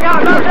là.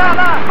 Regarde,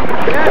 là.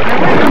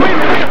 Oui,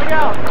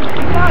 regarde.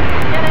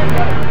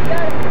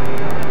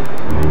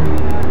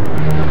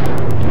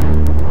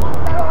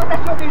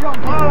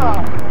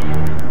 Voilà.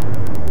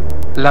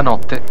 La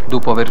notte,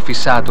 dopo aver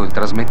fissato il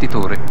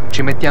trasmettitore,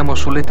 ci mettiamo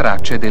sulle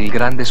tracce del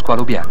Grande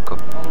Squalo Bianco.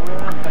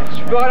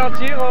 Tu peux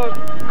ralentir,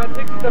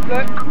 Patrick, s'il te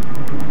plaît?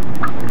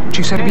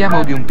 Ci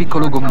serviamo di un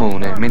piccolo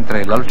gommone,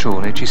 mentre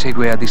l'alcione ci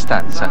segue a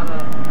distanza.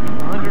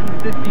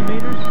 150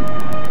 meters.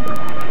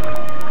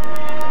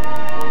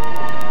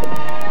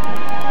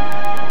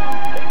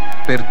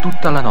 Per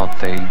tutta la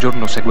notte e il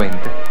giorno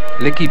seguente,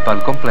 l'equipe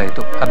al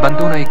completo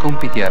abbandona i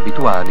compiti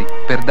abituali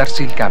per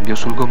darsi il cambio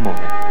sul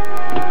gommone.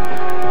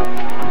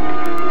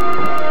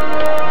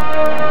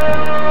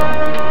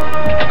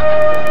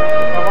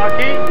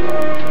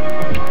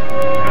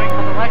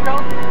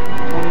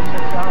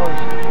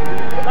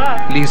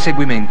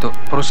 L'inseguimento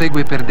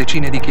prosegue per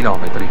decine di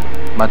chilometri,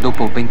 ma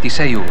dopo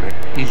 26 ore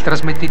il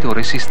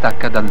trasmettitore si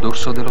stacca dal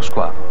dorso dello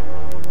squalo.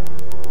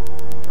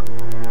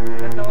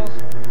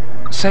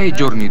 6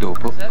 giorni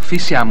dopo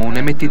fissiamo un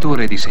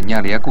emettitore di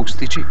segnali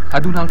acustici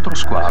ad un altro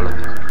squalo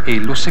e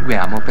lo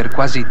seguiamo per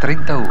quasi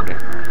 30 ore.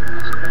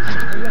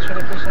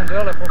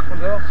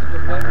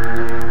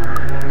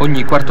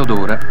 Ogni quarto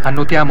d'ora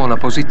annotiamo la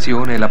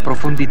posizione e la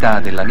profondità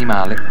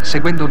dell'animale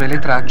seguendone le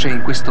tracce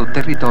in questo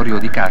territorio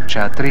di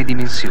caccia a 3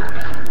 dimensioni,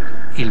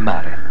 il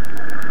mare.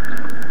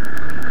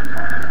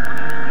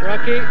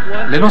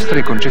 Le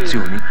nostre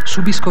concezioni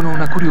subiscono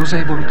una curiosa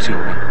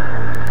evoluzione.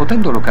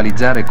 Potendo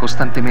localizzare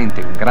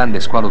costantemente un grande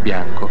squalo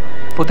bianco,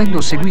 potendo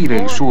seguire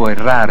il suo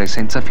errare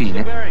senza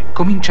fine,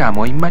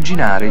 cominciamo a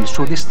immaginare il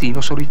suo destino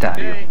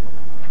solitario.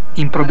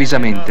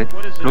 Improvvisamente,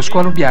 lo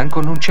squalo bianco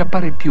non ci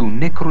appare più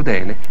né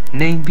crudele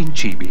né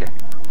invincibile.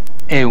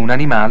 È un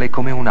animale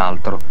come un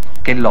altro,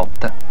 che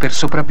lotta per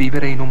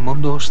sopravvivere in un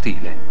mondo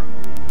ostile.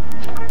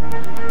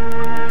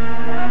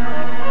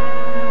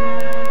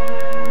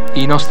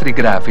 I nostri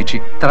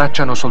grafici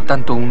tracciano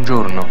soltanto un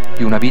giorno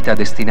di una vita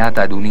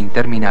destinata ad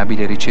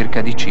un'interminabile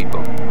ricerca di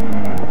cibo.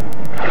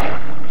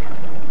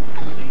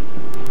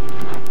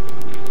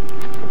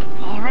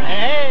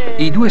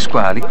 I 2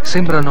 squali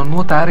sembrano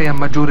nuotare a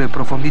maggiore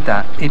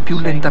profondità e più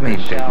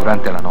lentamente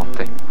durante la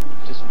notte.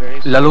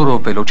 La loro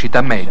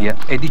velocità media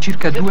è di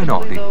circa 2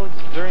 nodi.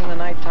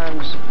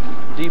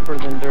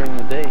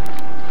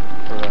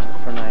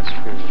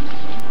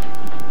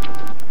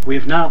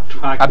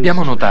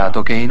 Abbiamo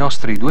notato che i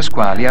nostri 2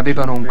 squali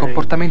avevano un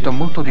comportamento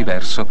molto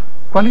diverso.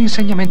 Quale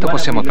insegnamento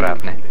possiamo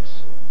trarne?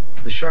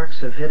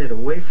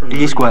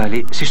 Gli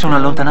squali si sono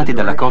allontanati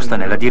dalla costa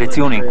nella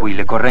direzione in cui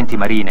le correnti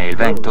marine e il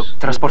vento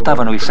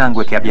trasportavano il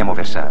sangue che abbiamo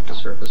versato.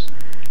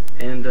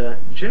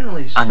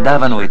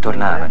 Andavano e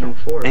tornavano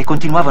e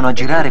continuavano a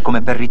girare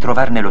come per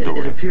ritrovarne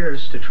l'odore.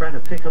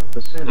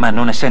 Ma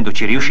non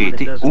essendoci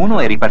riusciti, uno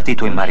è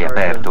ripartito in mare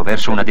aperto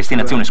verso una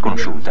destinazione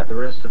sconosciuta,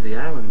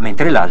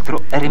 mentre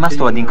l'altro è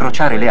rimasto ad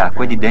incrociare le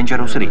acque di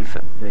Dangerous Reef.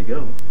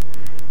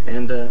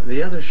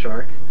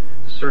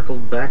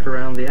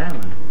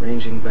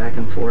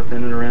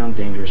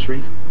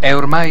 È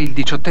ormai il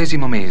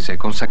 18° mese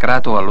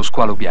consacrato allo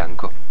squalo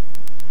bianco.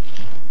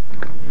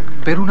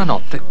 Per una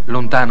notte,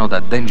 lontano da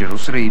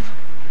Dangerous Reef,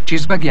 ci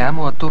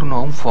svaghiamo attorno a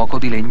un fuoco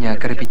di legna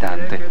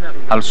crepitante,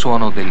 al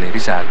suono delle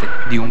risate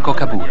di un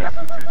cocabura.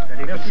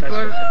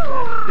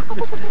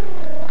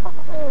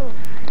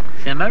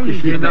 C'est un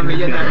malouche. Non, mais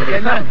il y en a le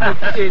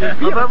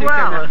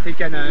pire, ces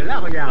canins. Là,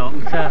 regarde.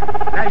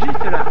 Là,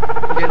 juste là.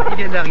 Il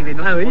vient d'arriver.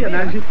 Ah oui, il y en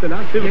a un juste là.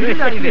 Il vient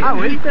d'arriver. Ah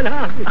oui, juste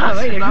là. Ah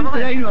oui, il est juste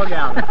là, il nous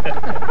regarde.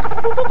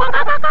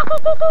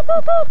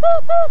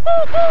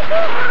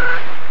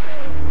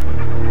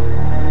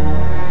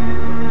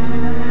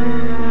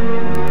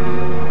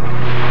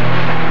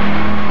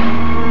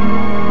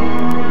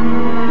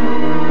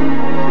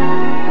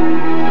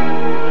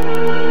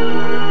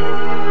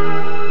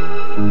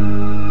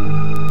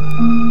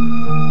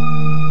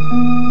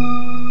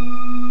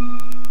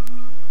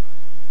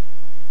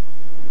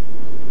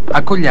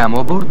 Accogliamo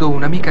a bordo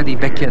un'amica di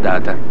vecchia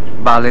data,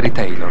 Valerie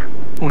Taylor,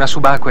 una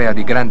subacquea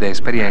di grande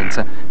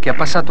esperienza che ha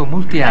passato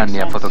molti anni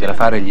a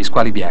fotografare gli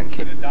squali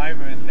bianchi.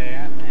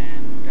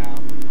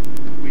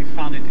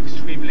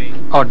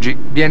 Oggi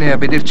viene a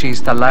vederci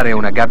installare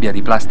una gabbia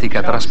di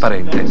plastica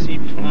trasparente,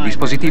 un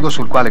dispositivo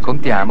sul quale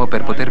contiamo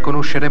per poter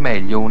conoscere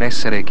meglio un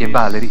essere che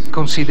Valerie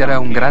considera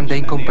un grande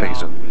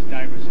incompreso.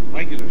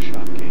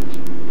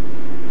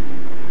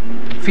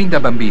 Fin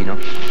da bambino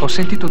ho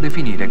sentito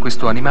definire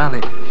questo animale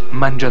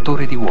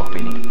mangiatore di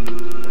uomini.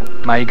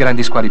 Ma i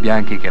grandi squali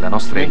bianchi che la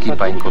nostra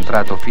equipe ha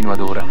incontrato fino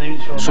ad ora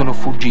sono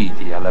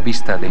fuggiti alla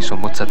vista dei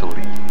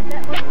sommozzatori.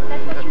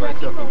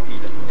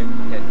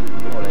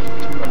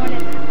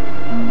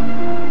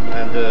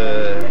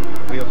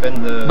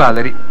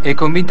 Valerie è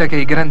convinta che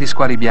i grandi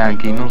squali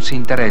bianchi non si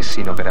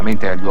interessino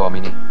veramente agli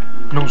uomini.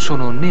 Non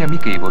sono né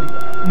amichevoli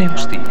né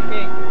ostili.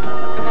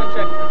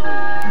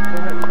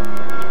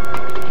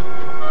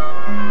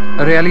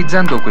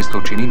 Realizzando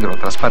questo cilindro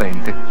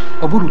trasparente,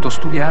 ho voluto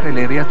studiare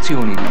le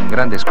reazioni di un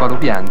grande squalo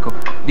bianco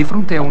di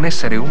fronte a un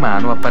essere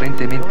umano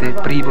apparentemente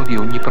privo di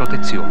ogni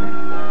protezione.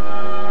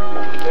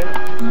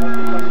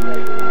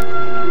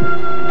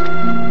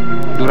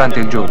 Durante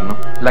il giorno,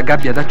 la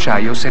gabbia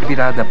d'acciaio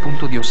servirà da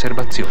punto di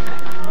osservazione.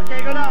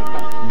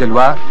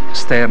 Deloire,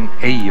 Stern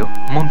e io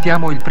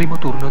montiamo il primo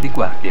turno di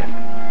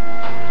guardia.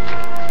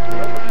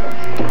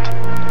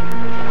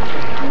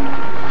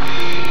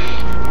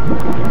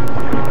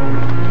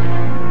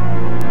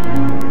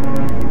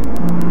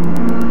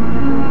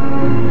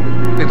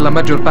 Per la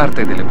maggior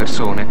parte delle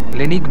persone,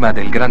 l'enigma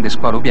del grande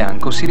squalo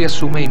bianco si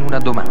riassume in una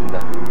domanda.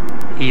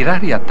 I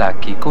rari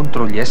attacchi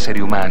contro gli esseri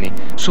umani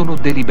sono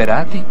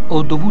deliberati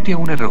o dovuti a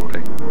un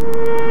errore?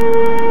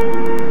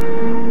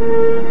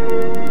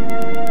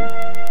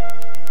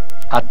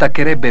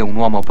 Attaccherebbe un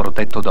uomo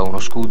protetto da uno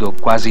scudo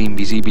quasi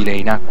invisibile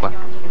in acqua?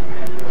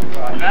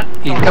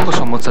 Il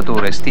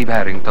caposommozzatore Steve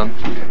Harrington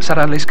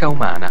sarà l'esca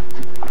umana.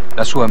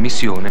 La sua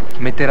missione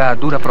metterà a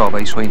dura prova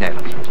i suoi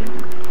nervi.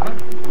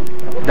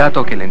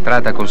 Dato che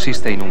l'entrata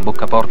consiste in un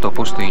boccaporto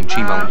posto in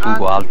cima a un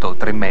tubo alto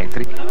 3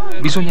 metri,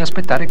 bisogna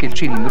aspettare che il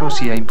cilindro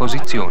sia in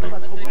posizione,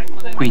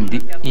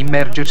 quindi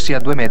immergersi a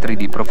 2 metri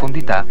di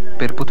profondità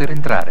per poter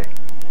entrare.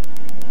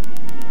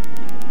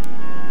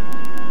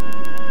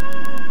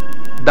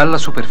 Dalla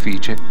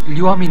superficie, gli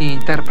uomini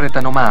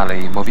interpretano male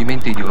i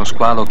movimenti di uno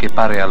squalo che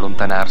pare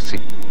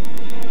allontanarsi.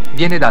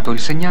 Viene dato il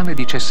segnale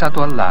di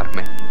cessato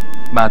allarme,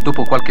 ma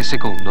dopo qualche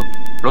secondo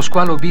lo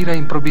squalo vira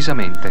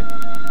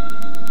improvvisamente.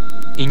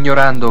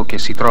 Ignorando che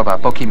si trova a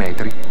pochi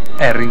metri,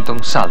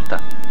 Harrington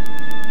salta.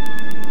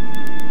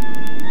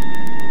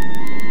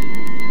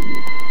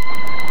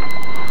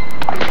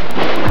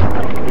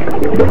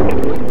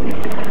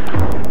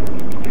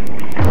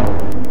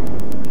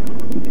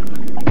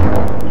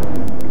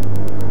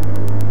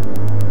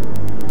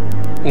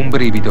 Un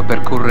brivido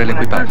percorre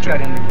l'equipaggio.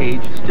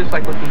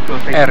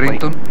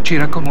 Harrington ci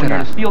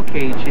racconterà.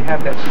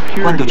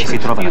 Quando ci si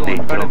trova là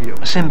dentro,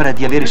 sembra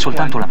di avere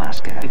soltanto la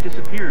maschera.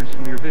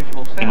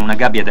 In una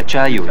gabbia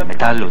d'acciaio il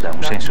metallo dà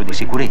un senso di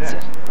sicurezza.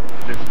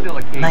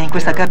 Ma in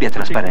questa gabbia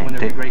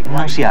trasparente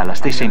non si ha la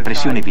stessa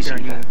impressione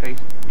visiva.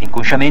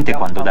 Inconsciamente,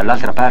 quando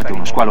dall'altra parte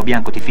uno squalo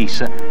bianco ti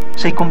fissa,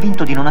 sei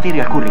convinto di non avere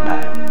alcun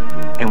riparo.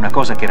 È una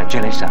cosa che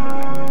raggela il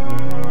sangue.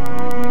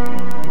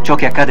 Ciò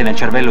che accade nel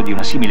cervello di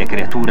una simile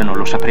creatura non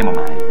lo sapremo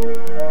mai.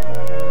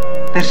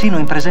 Persino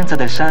in presenza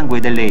del sangue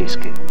e delle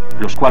esche,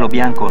 lo squalo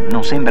bianco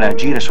non sembra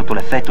agire sotto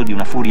l'effetto di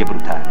una furia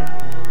brutale.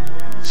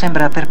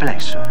 Sembra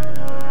perplesso.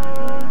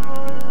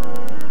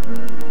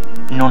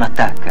 Non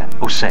attacca,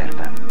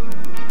 osserva.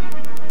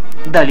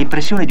 Dà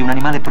l'impressione di un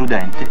animale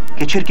prudente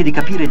che cerchi di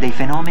capire dei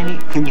fenomeni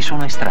che gli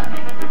sono estranei.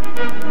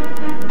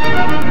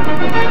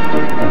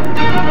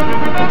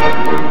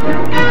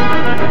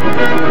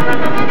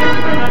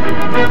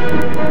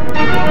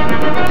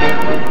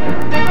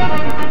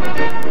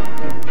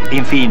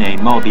 Infine,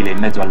 immobile in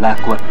mezzo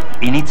all'acqua,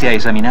 inizia a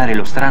esaminare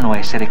lo strano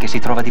essere che si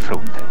trova di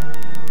fronte.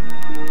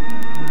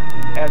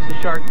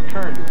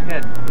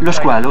 Lo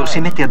squalo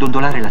si mette a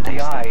dondolare la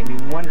testa.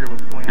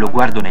 Lo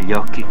guardo negli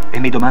occhi e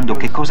mi domando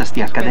che cosa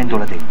stia accadendo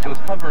là dentro.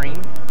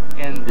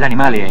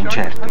 L'animale è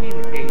incerto,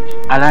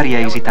 ha l'aria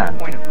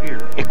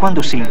esitante e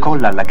quando si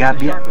incolla alla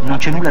gabbia non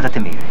c'è nulla da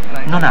temere,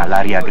 non ha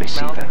l'aria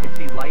aggressiva.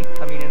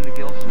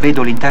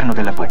 Vedo l'interno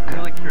della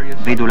bocca,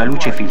 vedo la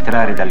luce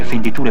filtrare dalle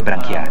fenditure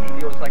branchiali.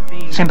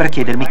 Sembra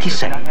chiedermi chi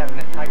sei.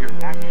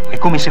 È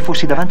come se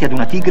fossi davanti ad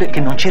una tigre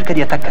che non cerca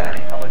di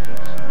attaccare.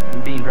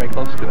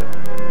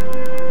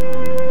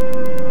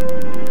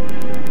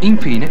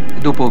 Infine,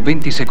 dopo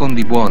 20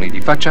 secondi buoni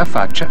di faccia a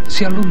faccia,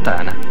 si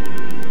allontana.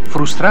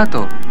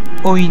 Frustrato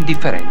o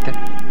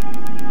indifferente?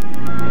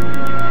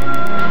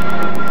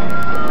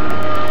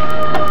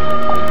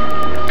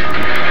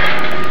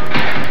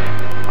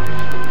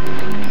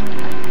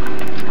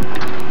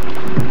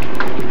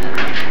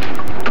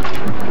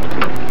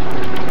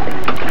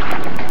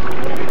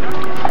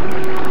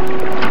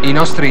 I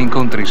nostri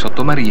incontri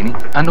sottomarini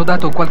hanno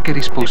dato qualche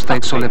risposta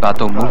e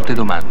sollevato molte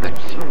domande.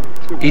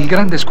 Il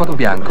grande squalo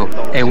bianco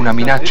è una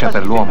minaccia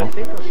per l'uomo?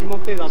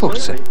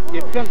 Forse,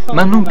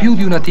 ma non più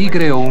di una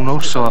tigre o un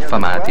orso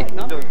affamati.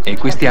 E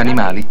questi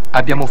animali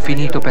abbiamo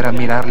finito per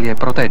ammirarli e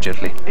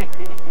proteggerli.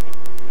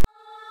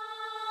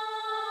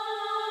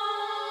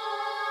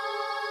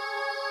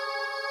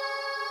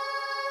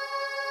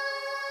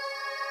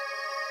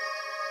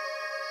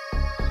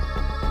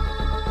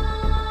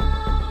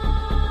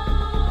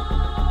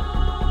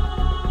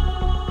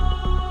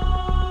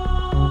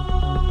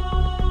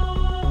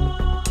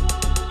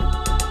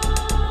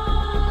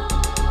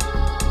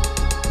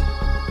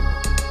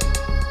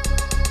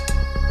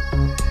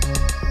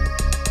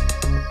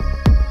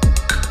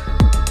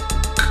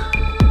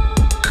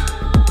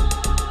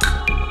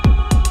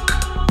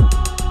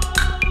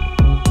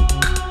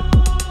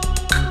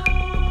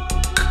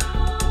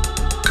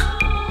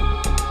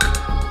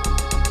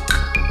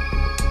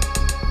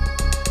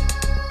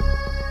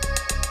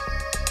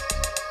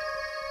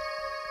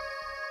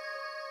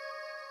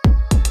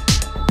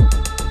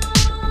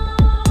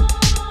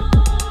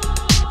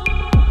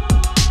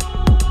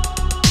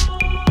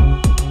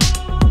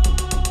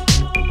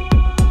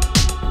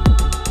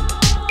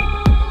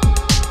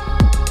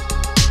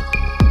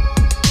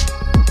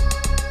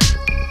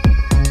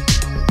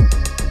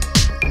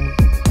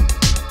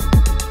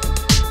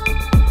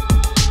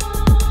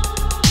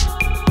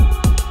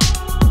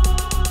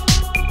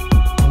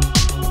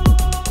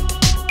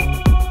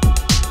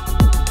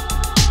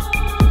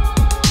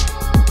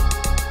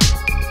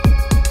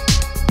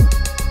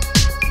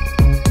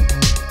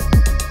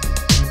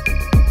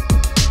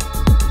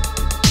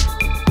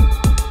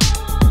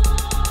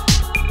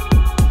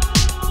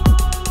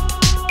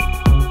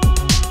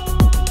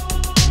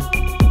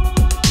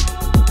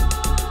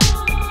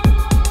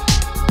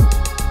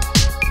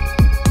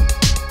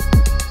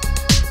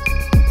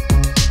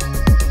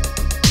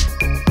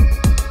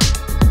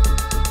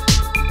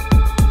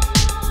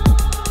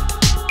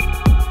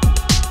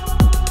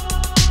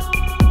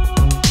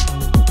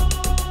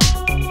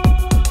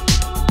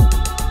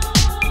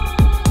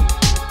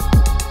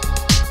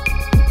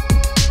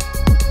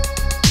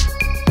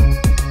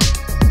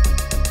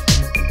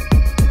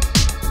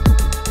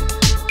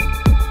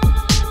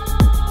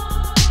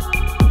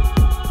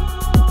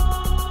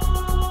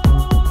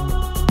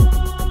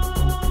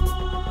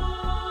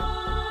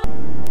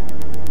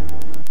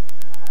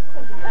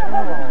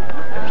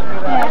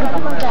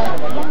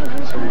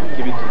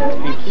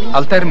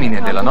 Al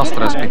termine della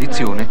nostra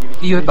spedizione,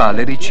 io e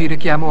Valerie ci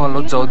rechiamo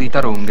allo zoo di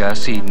Taronga a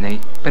Sydney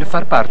per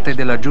far parte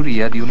della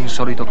giuria di un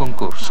insolito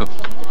concorso.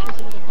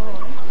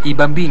 I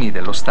bambini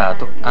dello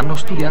Stato hanno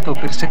studiato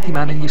per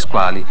settimane gli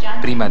squali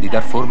prima di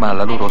dar forma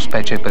alla loro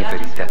specie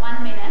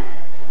preferita.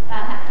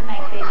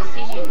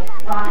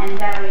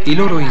 I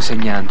loro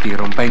insegnanti,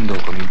 rompendo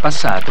con il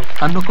passato,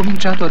 hanno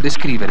cominciato a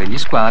descrivere gli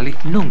squali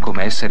non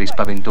come esseri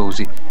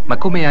spaventosi, ma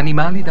come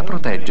animali da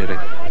proteggere,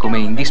 come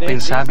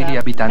indispensabili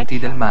abitanti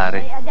del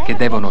mare, che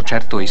devono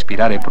certo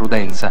ispirare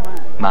prudenza,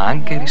 ma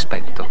anche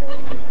rispetto.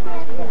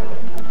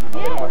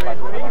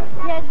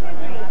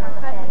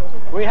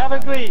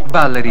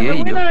 Valerie e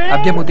io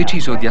abbiamo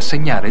deciso di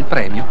assegnare il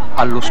premio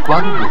allo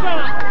squalo blu.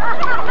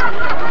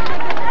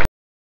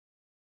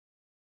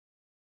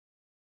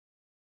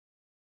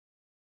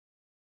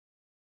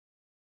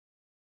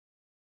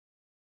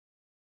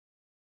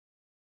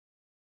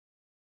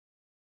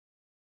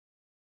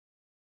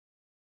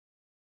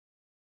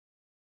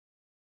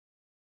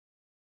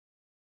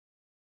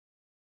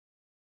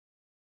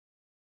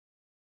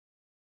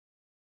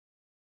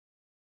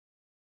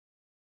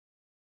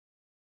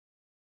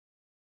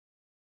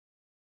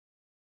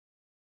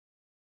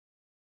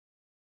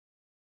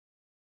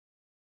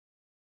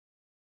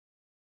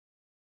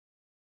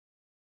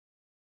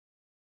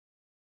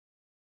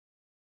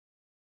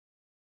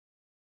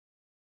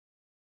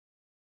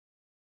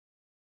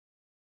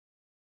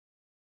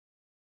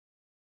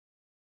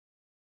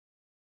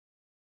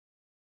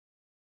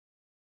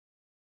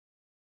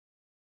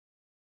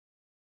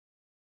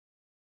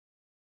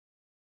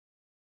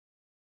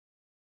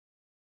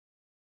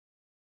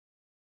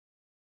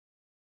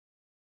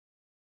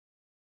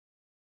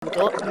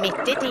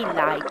 Mettete il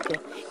like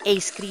e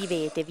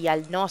iscrivetevi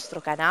al nostro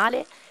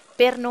canale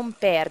per non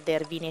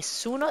perdervi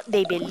nessuno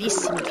dei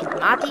bellissimi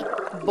filmati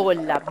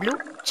Bolla Blu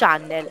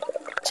Channel.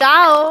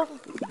 Ciao!